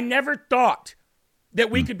 yeah. I never thought that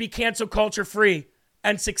we could be cancel culture free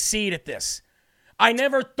and succeed at this. I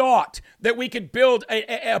never thought that we could build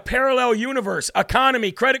a parallel universe,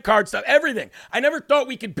 economy, credit card stuff, everything. I never thought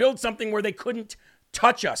we could build something where they couldn't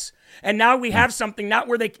touch us. And now we have something not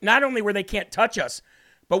only where they can't touch us,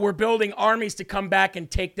 but we're building armies to come back and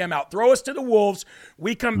take them out. Throw us to the wolves.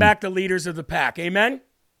 We come back the leaders of the pack. Amen?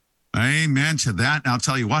 Amen to that. And I'll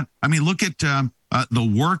tell you what, I mean, look at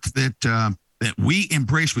the work that we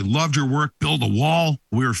embraced. We loved your work. Build a Wall.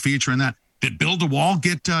 We were featuring that. Did Build a Wall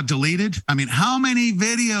get deleted? I mean, how many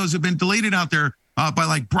videos have been deleted out there by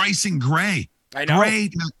like Bryson Gray? I know.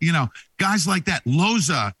 Great, guys like that.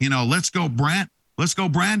 Loza, let's go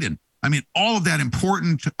Brandon. I mean, all of that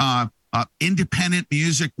important independent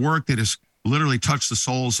music work that has literally touched the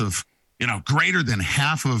souls of, greater than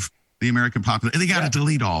half of the American population. They got to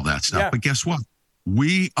delete all that stuff. Yeah. But guess what?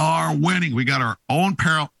 We are winning. We got our own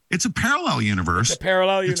parallel. It's a parallel universe. It's a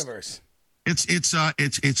parallel universe.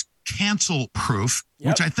 It's cancel proof,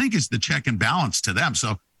 which I think is the check and balance to them.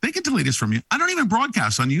 So they can delete us from you. I don't even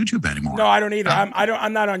broadcast on YouTube anymore. No, I don't either.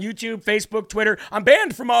 I'm not on YouTube, Facebook, Twitter. I'm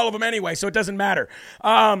banned from all of them anyway, so it doesn't matter.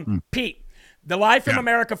 Pete, the Live from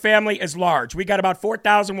America family is large. We got about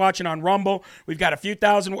 4,000 watching on Rumble. We've got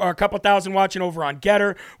a couple thousand watching over on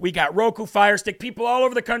Getter. We got Roku, Fire Stick. People all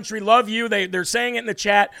over the country love you. They're saying it in the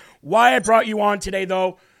chat. Why I brought you on today,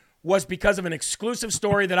 though, was because of an exclusive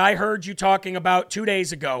story that I heard you talking about 2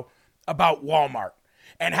 days ago about Walmart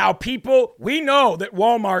and how we know that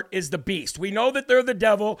Walmart is the beast. We know that they're the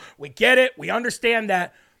devil. We get it. We understand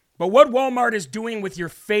that. But what Walmart is doing with your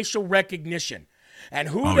facial recognition and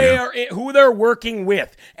who they're working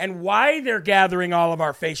with and why they're gathering all of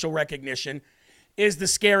our facial recognition is the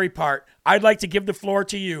scary part. I'd like to give the floor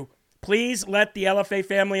to you. Please let the LFA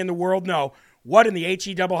family and the world know what in the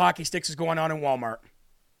HE double hockey sticks is going on in Walmart.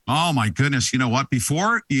 Oh, my goodness. You know what?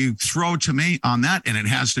 Before you throw to me on that, and it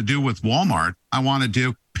has to do with Walmart, I want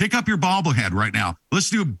to pick up your bobblehead right now. Let's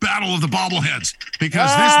do a battle of the bobbleheads, because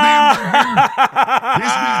this man,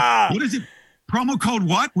 what is it? Promo code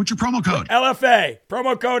what? What's your promo code? LFA.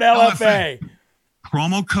 Promo code LFA.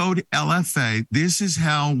 Promo code LFA. This is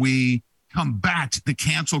how we combat the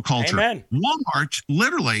cancel culture. Amen. Walmart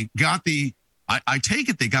literally got I take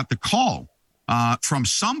it they got the call from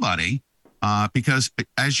somebody, because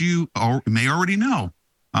as you may already know,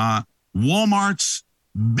 Walmart's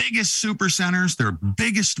biggest supercenters, their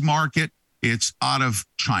biggest market, it's out of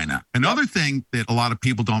China. Another thing that a lot of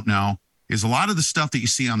people don't know is a lot of the stuff that you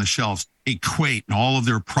see on the shelves, Equate and all of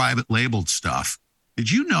their private labeled stuff.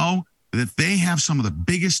 Did you know that they have some of the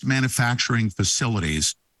biggest manufacturing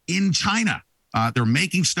facilities in China? They're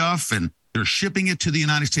making stuff and they're shipping it to the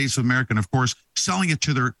United States of America, and of course, selling it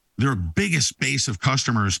to their biggest base of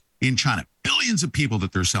customers in China. Billions of people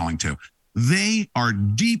that they're selling to. They are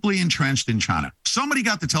deeply entrenched in China. Somebody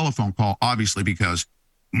got the telephone call, obviously, because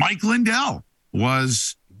Mike Lindell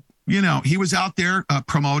was, he was out there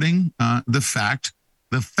promoting the facts.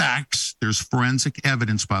 There's forensic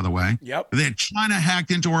evidence, by the way, that China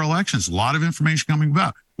hacked into our elections. A lot of information coming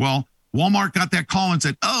about. Well, Walmart got that call and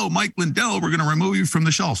said, oh, Mike Lindell, we're going to remove you from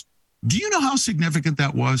the shelves. Do you know how significant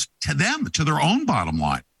that was to them, to their own bottom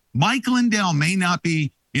line? Mike Lindell may not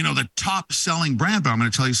be, the top selling brand, but I'm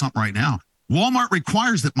going to tell you something right now. Walmart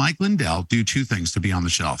requires that Mike Lindell do two things to be on the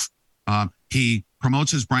shelf. He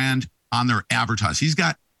promotes his brand on their advertising. He's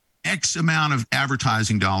got X amount of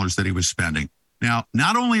advertising dollars that he was spending. Now,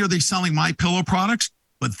 not only are they selling MyPillow products,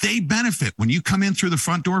 but they benefit when you come in through the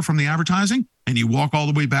front door from the advertising and you walk all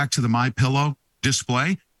the way back to the MyPillow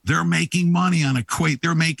display. They're making money on Equate.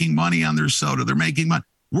 They're making money on their soda. They're making money.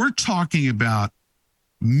 We're talking about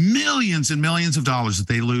millions and millions of dollars that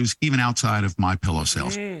they lose even outside of MyPillow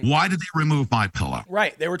sales. Why did they remove MyPillow?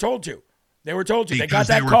 Right. They were told to. They were told to. Because they got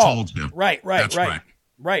that they were call. Told to. Right. That's right.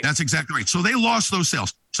 That's exactly right. So they lost those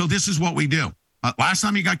sales. So this is what we do. Last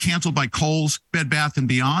time you got canceled by Kohl's, Bed Bath &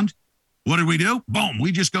 Beyond, what did we do? Boom.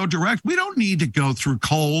 We just go direct. We don't need to go through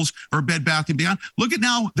Kohl's or Bed Bath & Beyond. Look at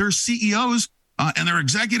now, their CEOs and their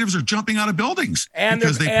executives are jumping out of buildings. And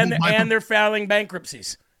they're filing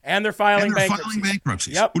bankruptcies. And they're filing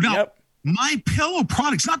bankruptcies. Yep. Now, MyPillow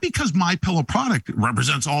products, not because MyPillow product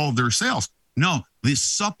represents all of their sales. No, the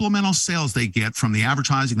supplemental sales they get from the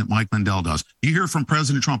advertising that Mike Lindell does. You hear from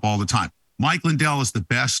President Trump all the time. Mike Lindell is the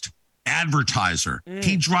best advertiser.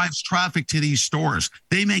 He drives traffic to these stores.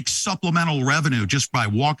 They make supplemental revenue just by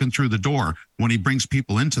walking through the door when he brings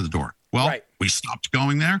people into the door. Well, we stopped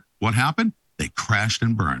going there. What happened? They crashed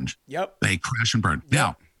and burned. Yep. They crashed and burned.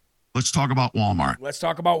 Now, let's talk about Walmart. Let's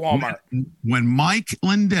talk about Walmart. When Mike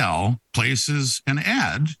Lindell places an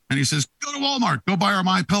ad and he says, go to Walmart, go buy our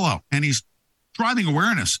MyPillow, and he's driving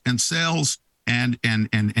awareness and sales and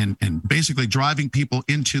basically driving people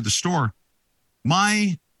into the store.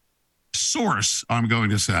 My source, I'm going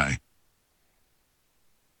to say,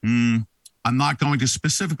 I'm not going to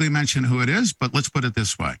specifically mention who it is, but let's put it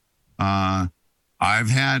this way. I've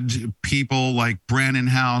had people like Brandon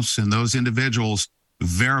House and those individuals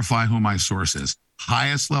verify who my source is.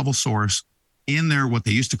 Highest level source in their, what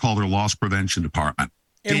they used to call their loss prevention department.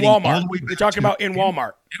 In Walmart. You're talking about in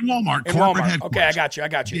Walmart. In Walmart. Corporate headquarters. Okay, I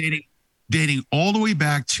got you. Dating all the way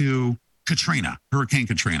back to Hurricane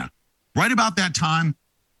Katrina. Right about that time,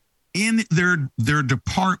 in their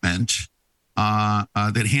department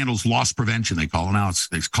that handles loss prevention, they call it now,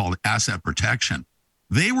 it's called asset protection.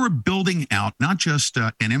 They were building out not just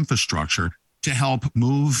an infrastructure to help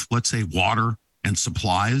move, let's say, water and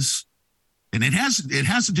supplies, and it has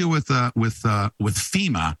to do with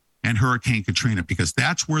FEMA and Hurricane Katrina, because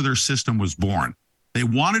that's where their system was born. They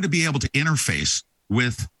wanted to be able to interface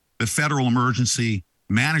with the Federal Emergency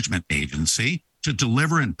Management Agency to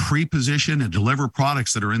deliver and pre-position and deliver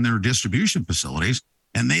products that are in their distribution facilities.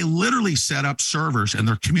 And they literally set up servers and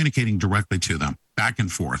they're communicating directly to them back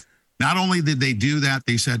and forth. Not only did they do that,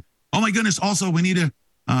 they said, oh my goodness, also we need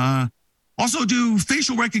to also do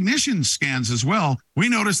facial recognition scans as well. We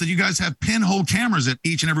noticed that you guys have pinhole cameras at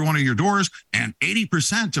each and every one of your doors, and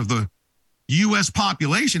 80% of the U.S.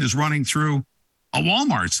 population is running through a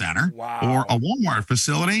Walmart center or a Walmart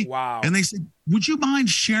facility. Wow. And they said, would you mind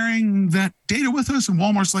sharing that data with us? And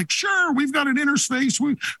Walmart's like, sure, we've got an interface.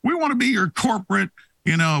 We want to be your corporate,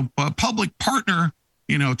 public partner,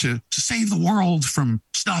 to save the world from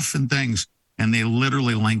stuff and things. And they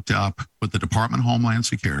literally linked up with the Department of Homeland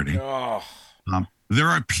Security. Oh. There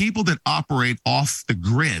are people that operate off the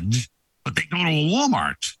grid, but they go to a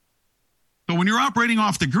Walmart. So when you're operating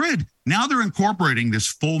off the grid, now they're incorporating this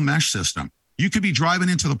full mesh system. You could be driving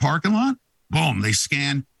into the parking lot. Boom, they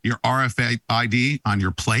scan your RFID on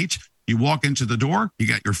your plate. You walk into the door, you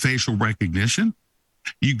got your facial recognition.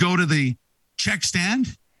 You go to the check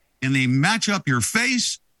stand, and they match up your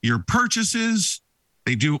face, your purchases.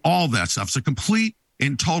 They do all that stuff. It's a complete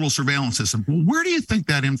and total surveillance system. Well, where do you think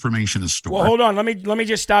that information is stored? Well, hold on. Let me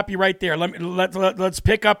just stop you right there. Let's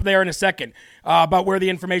pick up there in a second about where the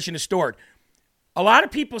information is stored. A lot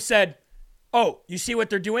of people said, "Oh, you see what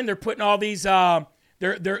they're doing? They're putting all these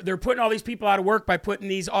they're putting all these people out of work by putting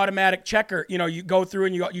these automatic checker. You go through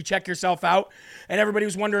and you check yourself out." And everybody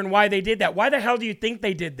was wondering why they did that. Why the hell do you think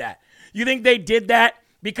they did that? You think they did that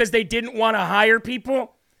because they didn't want to hire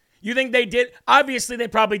people? You think they did? Obviously, they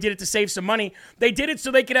probably did it to save some money. They did it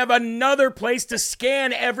so they could have another place to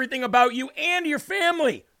scan everything about you and your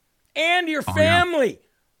family. And your family.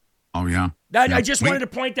 Oh, yeah. I just wanted to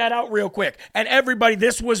point that out real quick. And everybody,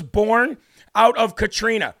 this was born out of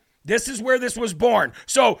Katrina. This is where this was born.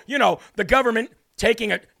 So, the government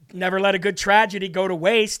never let a good tragedy go to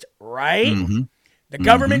waste, right? Mm-hmm. The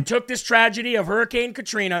government took this tragedy of Hurricane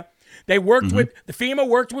Katrina. They worked with, the FEMA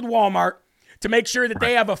worked with Walmart to make sure that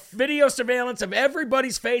they have a video surveillance of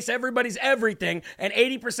everybody's face, everybody's everything, and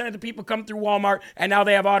 80% of the people come through Walmart, and now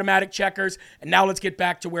they have automatic checkers, and now let's get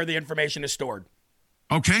back to where the information is stored.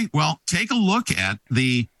 Okay, well, take a look at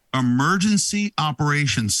the Emergency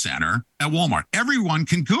Operations Center at Walmart. Everyone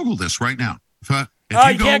can Google this right now. If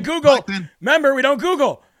you can't Google. Remember, we don't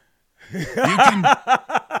Google. You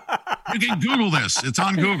can Google this. It's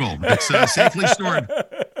on Google. It's safely stored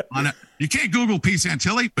You can't Google P.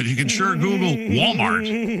 Santilli, but you can sure Google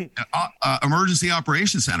Walmart Emergency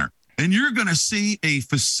Operations Center. And you're going to see a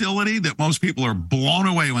facility that most people are blown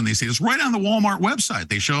away when they see. It's right on the Walmart website.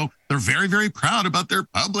 They show they're very, very proud about their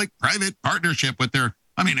public-private partnership with their.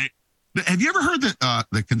 I mean, have you ever heard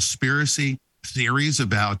the conspiracy theories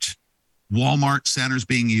about Walmart centers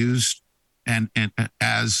being used and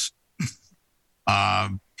as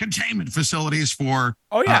containment facilities for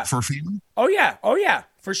FEMA? Oh yeah,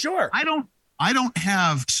 for sure. I don't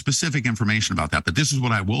have specific information about that, but this is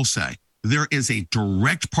what I will say. There is a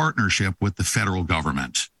direct partnership with the federal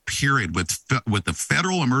government, period, with the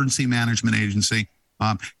Federal Emergency Management Agency.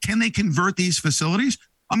 Can they convert these facilities?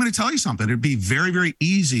 I'm going to tell you something. It'd be very, very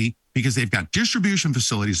easy because they've got distribution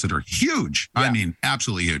facilities that are huge. Yeah. I mean,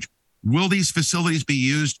 absolutely huge. Will these facilities be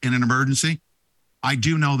used in an emergency? I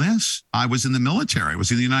do know this. I was in the military. I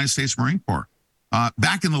was in the United States Marine Corps.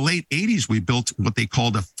 Back in the late 80s, we built what they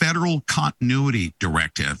called a Federal Continuity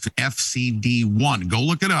Directive, FCD1. Go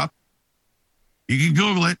look it up. You can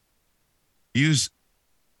Google it. Use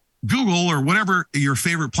Google or whatever your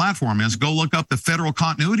favorite platform is. Go look up the Federal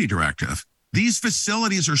Continuity Directive. These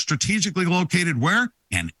facilities are strategically located where?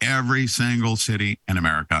 In every single city in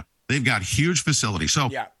America. They've got huge facilities. So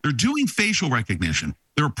they're doing facial recognition.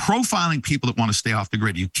 They're profiling people that want to stay off the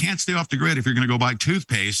grid. You can't stay off the grid if you're going to go buy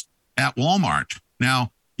toothpaste at Walmart.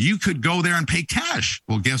 Now, you could go there and pay cash.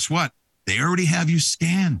 Well, guess what? They already have you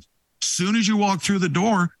scanned. Soon as you walk through the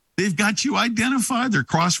door, they've got you identified. They're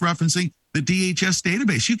cross-referencing the DHS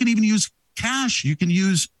database. You can even use cash. You can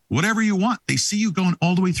use whatever you want. They see you going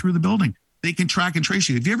all the way through the building. They can track and trace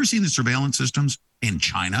you. Have you ever seen the surveillance systems in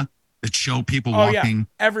China that show people walking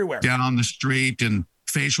everywhere down the street and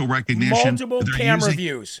facial recognition? Multiple camera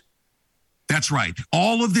views. That's right.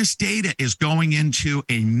 All of this data is going into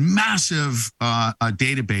a massive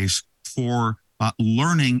database for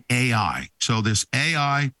learning AI. So this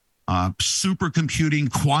AI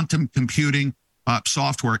supercomputing, quantum computing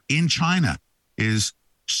software in China is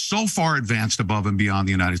so far advanced above and beyond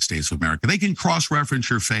the United States of America. They can cross-reference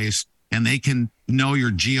your face and they can know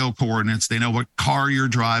your geo coordinates. They know what car you're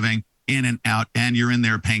driving in and out, and you're in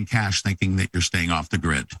there paying cash thinking that you're staying off the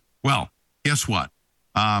grid. Well, guess what?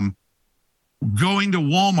 Going to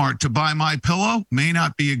Walmart to buy MyPillow may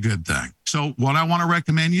not be a good thing. So what I want to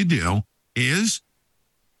recommend you do is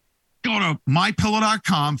go to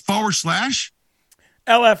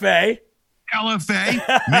mypillow.com/LFA.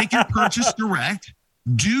 LFA, make your purchase direct,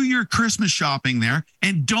 do your Christmas shopping there,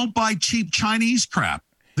 and don't buy cheap Chinese crap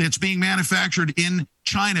that's being manufactured in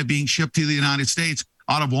China, being shipped to the United States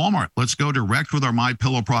out of Walmart. Let's go direct with our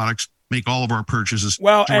MyPillow products, make all of our purchases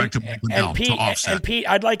direct to offset. And Pete,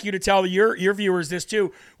 I'd like you to tell your viewers this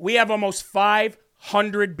too. We have almost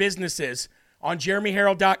 500 businesses on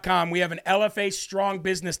JeremyHerald.com. We have an LFA Strong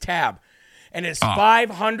Business tab, and it's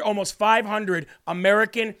 500, almost 500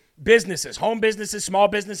 American businesses, home businesses, small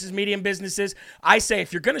businesses, medium businesses. I say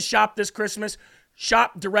if you're going to shop this Christmas,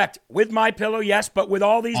 shop direct with MyPillow, yes, but with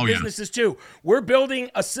all these businesses too. We're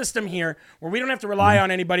building a system here where we don't have to rely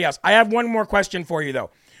on anybody else. I have one more question for you,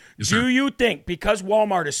 though. Yes, do you think, because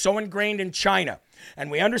Walmart is so ingrained in China,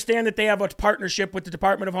 and we understand that they have a partnership with the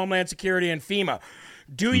Department of Homeland Security and FEMA,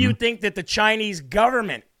 do you think that the Chinese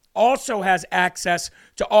government also has access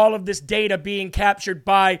to all of this data being captured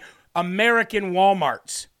by American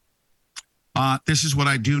Walmarts? This is what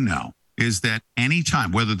I do know, is that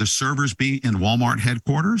anytime, whether the servers be in Walmart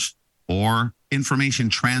headquarters or information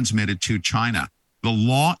transmitted to China, the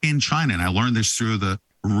law in China, and I learned this through the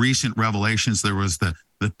recent revelations, there was the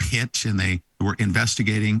pit, and they were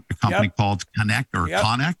investigating a company called Connect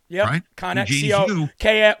Connect, right? Connect,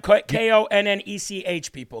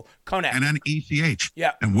 K-O-N-N-E-C-H, people. Connect. N-N-E-C-H.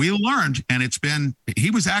 Yeah. And we learned, and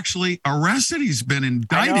he was actually arrested. He's been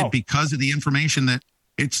indicted because of the information that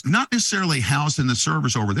it's not necessarily housed in the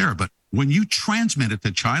servers over there, but when you transmit it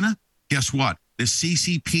to China, guess what? The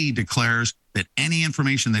CCP declares that any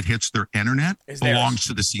information that hits their internet belongs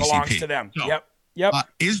to the CCP. Belongs to them. So, Yep.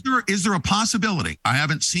 Is there a possibility? I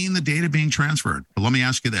haven't seen the data being transferred, but let me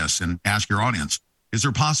ask you this and ask your audience. Is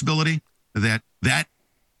there a possibility that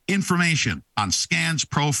information on scans,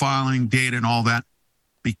 profiling, data, and all that,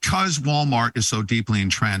 because Walmart is so deeply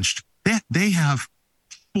entrenched, they have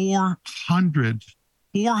 400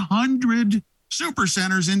 super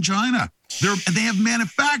centers in China. They have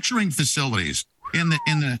manufacturing facilities in the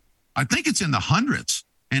I think it's in the hundreds,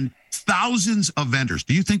 and thousands of vendors.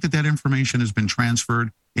 Do you think that information has been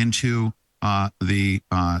transferred into the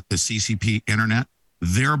CCP internet,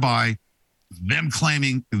 thereby them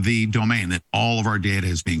claiming the domain that all of our data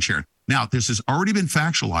is being shared? Now, this has already been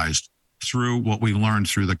factualized through what we learned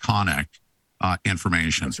through the Connect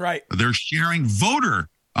information. That's right. They're sharing voter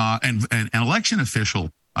and election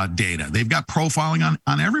official data. They've got profiling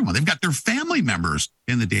on everyone. They've got their family members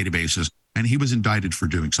in the databases, and he was indicted for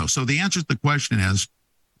doing so. So the answer to the question is,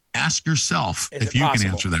 ask yourself if you can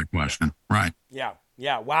answer that question. Right.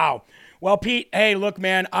 Yeah. Wow. Well, Pete, hey, look,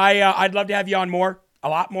 man, I'd love to have you on a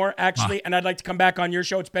lot more, actually, and I'd like to come back on your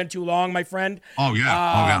show. It's been too long, my friend. Oh,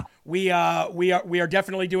 yeah. We are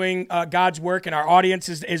definitely doing God's work, and our audience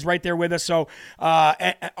is right there with us. So,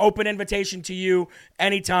 open invitation to you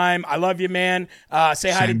anytime. I love you, man.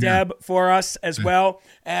 Say hi to Deb for us as well,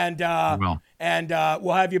 and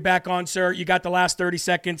we'll have you back on, sir. You got the last 30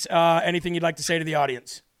 seconds. Anything you'd like to say to the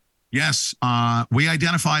audience? Yes, we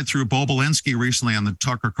identified through Bo Belinsky recently on the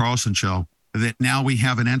Tucker Carlson show that now we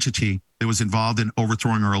have an entity that was involved in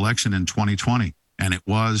overthrowing our election in 2020, and it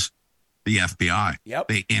was the FBI. Yep.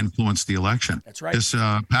 They influenced the election. That's right. This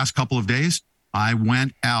past couple of days, I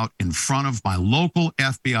went out in front of my local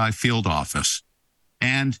FBI field office,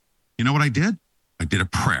 and you know what I did? I did a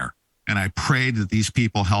prayer, and I prayed that these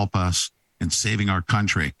people help us in saving our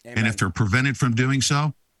country. Amen. And if they're prevented from doing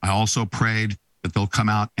so, I also prayed that they'll come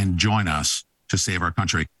out and join us to save our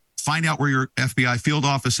country. Find out where your FBI field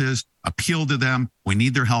office is, appeal to them. We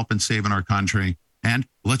need their help in saving our country, and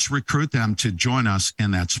let's recruit them to join us in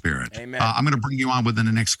that spirit. Amen. I'm going to bring you on within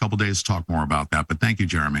the next couple of days to talk more about that, but thank you,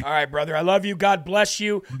 Jeremy. All right, brother. I love you. God bless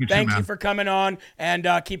you. Thank too, you for coming on, and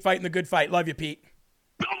keep fighting the good fight. Love you, Pete.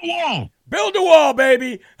 Build a wall. Build a wall,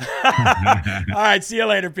 baby. All right, see you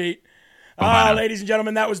later, Pete. Ladies and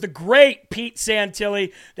gentlemen, that was the great Pete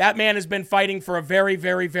Santilli. That man has been fighting for a very,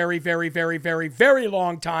 very, very, very, very, very, very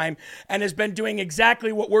long time and has been doing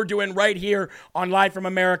exactly what we're doing right here on Live from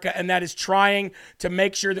America, and that is trying to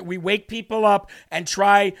make sure that we wake people up and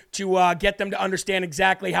try to get them to understand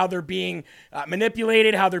exactly how they're being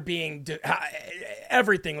manipulated, how they're being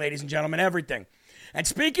everything, ladies and gentlemen, everything. And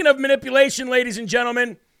speaking of manipulation, ladies and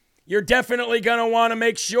gentlemen, you're definitely going to want to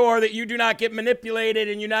make sure that you do not get manipulated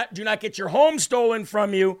and do not get your home stolen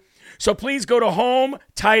from you. So please go to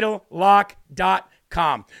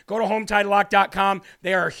HomeTitleLock.com. Go to HomeTitleLock.com.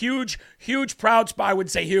 They are a huge, proud spot. I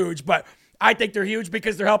wouldn't say huge, but I think they're huge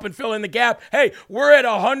because they're helping fill in the gap. Hey, we're at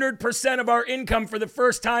 100% of our income for the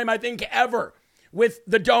first time, I think, ever, with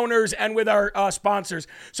the donors and with our sponsors.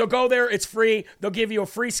 So go there. It's free. They'll give you a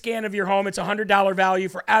free scan of your home. It's a $100 value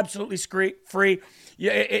for absolutely free.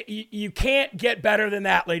 You can't get better than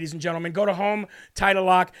that, ladies and gentlemen. Go to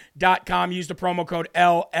HomeTitleLock.com. Use the promo code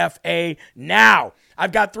LFA now.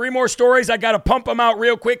 I've got 3 more stories. I got to pump them out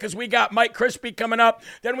real quick because we got Mike Crispy coming up.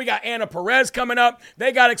 Then we got Anna Perez coming up.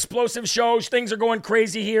 They got explosive shows. Things are going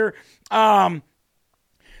crazy here. Greta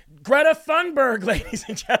Thunberg, ladies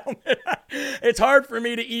and gentlemen. It's hard for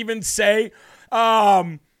me to even say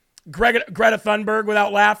Greta Thunberg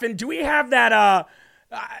without laughing. Do we have that?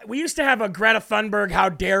 We used to have a Greta Thunberg, how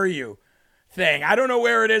dare you thing. I don't know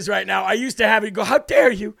where it is right now. I used to have it go, how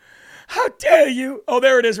dare you? How dare you? Oh,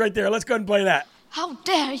 there it is right there. Let's go ahead and play that. How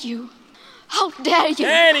dare you? How dare you?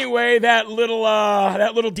 Anyway, that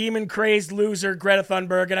little demon-crazed loser, Greta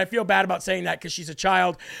Thunberg, and I feel bad about saying that because she's a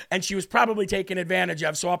child and she was probably taken advantage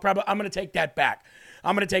of, so I'm going to take that back.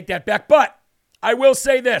 But I will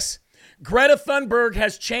say this. Greta Thunberg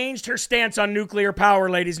has changed her stance on nuclear power,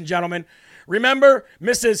 ladies and gentlemen. Remember,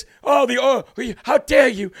 Mrs. How dare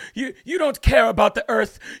you? You don't care about the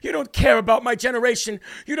earth. You don't care about my generation.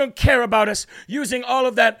 You don't care about us using all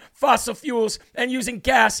of that fossil fuels and using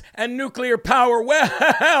gas and nuclear power.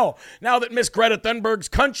 Well, now that Miss Greta Thunberg's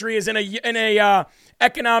country is in a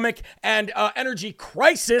economic and energy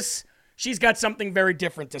crisis, she's got something very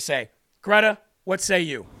different to say. Greta, what say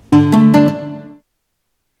you?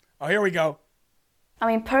 Oh, here we go. I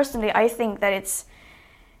mean, personally, I think that it's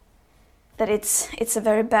a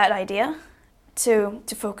very bad idea to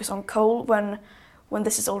focus on coal when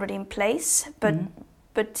this is already in place.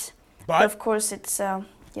 But of course it's a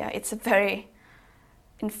very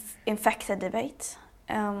infected debate.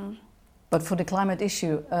 But for the climate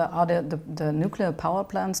issue, are the nuclear power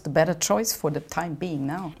plants the better choice for the time being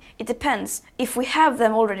now? It depends. If we have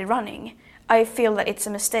them already running, I feel that it's a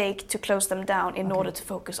mistake to close them down in order to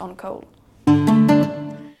focus on coal.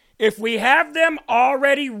 If we have them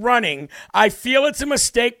already running, I feel it's a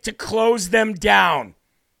mistake to close them down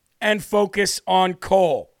and focus on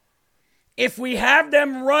coal. If we have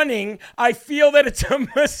them running, I feel that it's a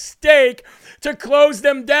mistake to close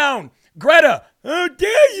them down. Greta, how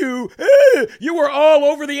dare you? You were all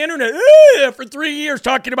over the internet for 3 years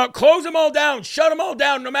talking about close them all down, shut them all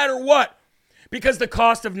down no matter what, because the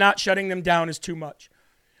cost of not shutting them down is too much.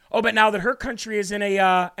 Oh, but now that her country is in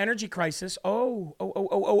a energy crisis, not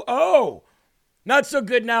so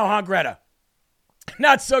good now, huh, Greta?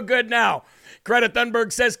 Not so good now. Greta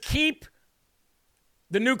Thunberg says, keep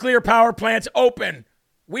the nuclear power plants open.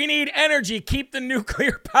 We need energy. Keep the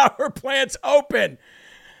nuclear power plants open.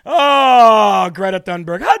 Oh, Greta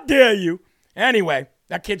Thunberg, how dare you? Anyway,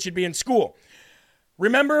 that kid should be in school.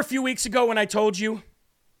 Remember a few weeks ago when I told you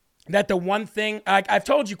that the one thing, I've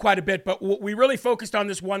told you quite a bit, but we really focused on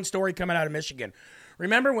this one story coming out of Michigan.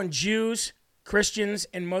 Remember when Jews, Christians,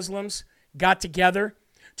 and Muslims got together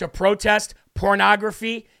to protest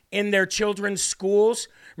pornography in their children's schools?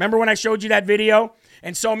 Remember when I showed you that video?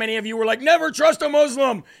 And so many of you were like, never trust a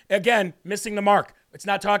Muslim. Again, missing the mark. It's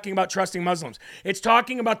not talking about trusting Muslims. It's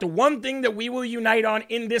talking about the one thing that we will unite on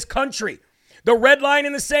in this country. The red line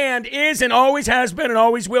in the sand is and always has been and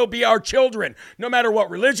always will be our children. No matter what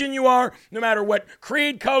religion you are, no matter what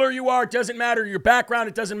creed, color you are, it doesn't matter your background,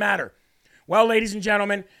 it doesn't matter. Well, ladies and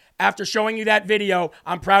gentlemen, after showing you that video,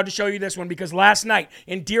 I'm proud to show you this one because last night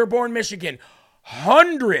in Dearborn, Michigan,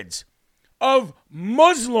 hundreds of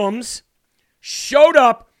Muslims showed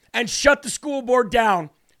up and shut the school board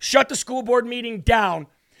down, shut the school board meeting down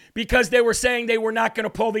because they were saying they were not going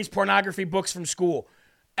to pull these pornography books from school.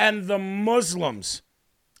 And the Muslims,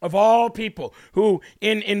 of all people, who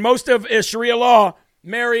in most of Sharia law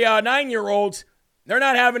marry 9-year-olds, they're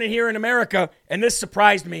not having it here in America. And this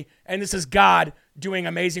surprised me. And this is God doing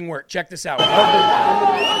amazing work. Check this out.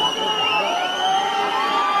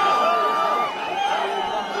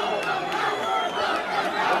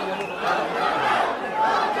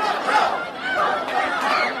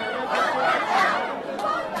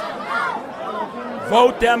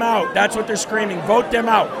 Vote them out. That's what they're screaming. Vote them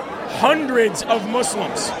out. Hundreds of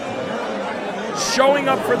Muslims showing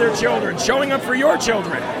up for their children, showing up for your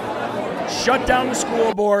children. Shut down the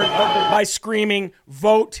school board by screaming,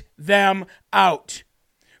 vote them out.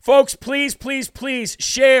 Folks, please, please, please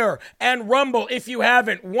share and rumble if you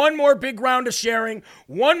haven't. One more big round of sharing,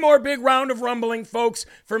 one more big round of rumbling, folks.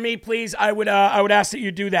 For me, please, I would ask that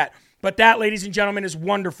you do that. But that, ladies and gentlemen, is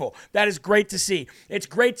wonderful. That is great to see. It's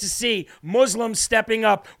great to see Muslims stepping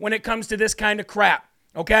up when it comes to this kind of crap,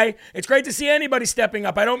 okay? It's great to see anybody stepping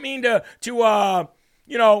up. I don't mean to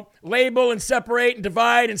label and separate and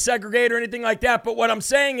divide and segregate or anything like that. But what I'm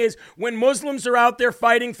saying is when Muslims are out there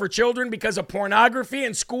fighting for children because of pornography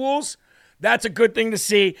in schools, that's a good thing to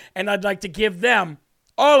see. And I'd like to give them,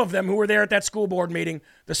 all of them who were there at that school board meeting,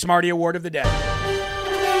 the Smarty Award of the day.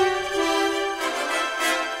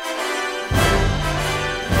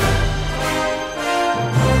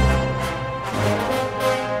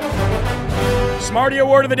 Smarty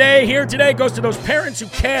Award of the day here today goes to those parents who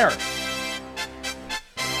care.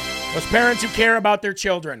 Those parents who care about their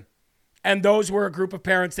children. And those were a group of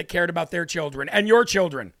parents that cared about their children and your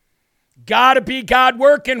children. Gotta be God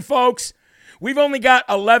working, folks. We've only got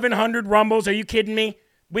 1,100 rumbles. Are you kidding me?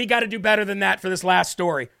 We got to do better than that for this last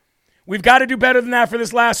story. We've got to do better than that for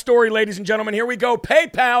this last story, ladies and gentlemen. Here we go.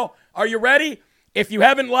 PayPal, are you ready? If you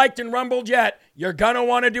haven't liked and rumbled yet, you're going to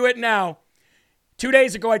want to do it now. 2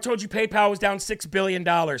 days ago, I told you PayPal was down $6 billion.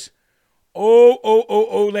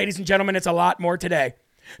 Oh, ladies and gentlemen, it's a lot more today.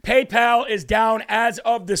 PayPal is down as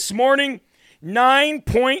of this morning,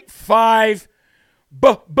 $9.5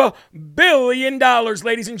 billion,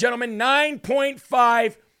 ladies and gentlemen,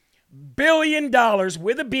 $9.5 billion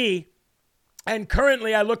with a B. And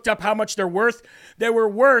currently, I looked up how much they're worth. They were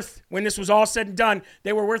worth, when this was all said and done,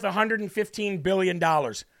 they were worth $115 billion.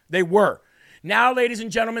 They were. Now, ladies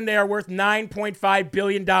and gentlemen, they are worth $9.5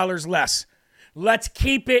 billion less. Let's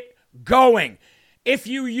keep it going. If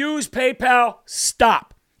you use PayPal,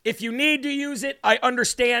 stop. If you need to use it, I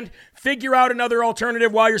understand. Figure out another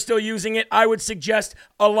alternative while you're still using it. I would suggest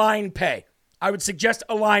Align Pay.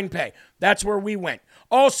 That's where we went.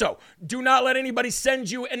 Also, do not let anybody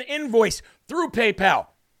send you an invoice through PayPal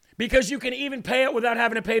because you can even pay it without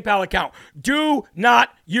having a PayPal account. Do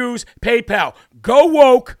not use PayPal. Go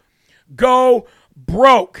woke. Go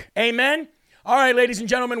broke. Amen? All right, ladies and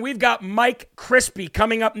gentlemen, we've got Mike Crispy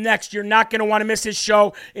coming up next. You're not going to want to miss his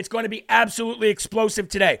show. It's going to be absolutely explosive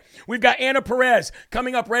today. We've got Anna Perez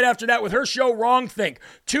coming up right after that with her show, Wrong Think.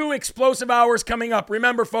 2 explosive hours coming up.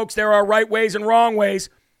 Remember, folks, there are right ways and wrong ways,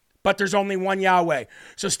 but there's only one Yahweh.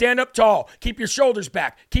 So stand up tall. Keep your shoulders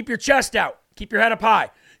back. Keep your chest out. Keep your head up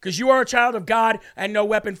high because you are a child of God and no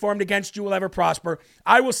weapon formed against you will ever prosper.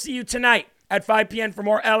 I will see you tonight at 5 p.m. for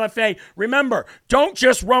more LFA. Remember, don't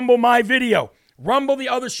just rumble my video. Rumble the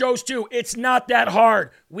other shows too. It's not that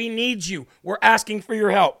hard. We need you. We're asking for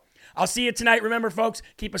your help. I'll see you tonight. Remember, folks,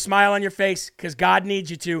 keep a smile on your face because God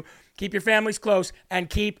needs you to. Keep your families close and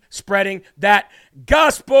keep spreading that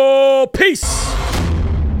gospel. Peace.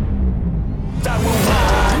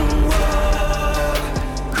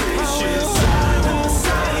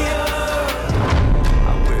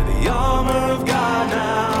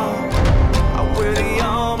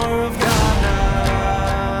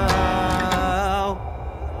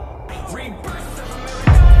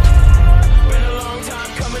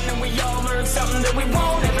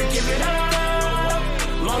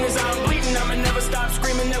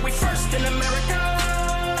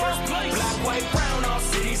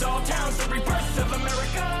 was the rebirth of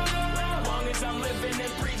America.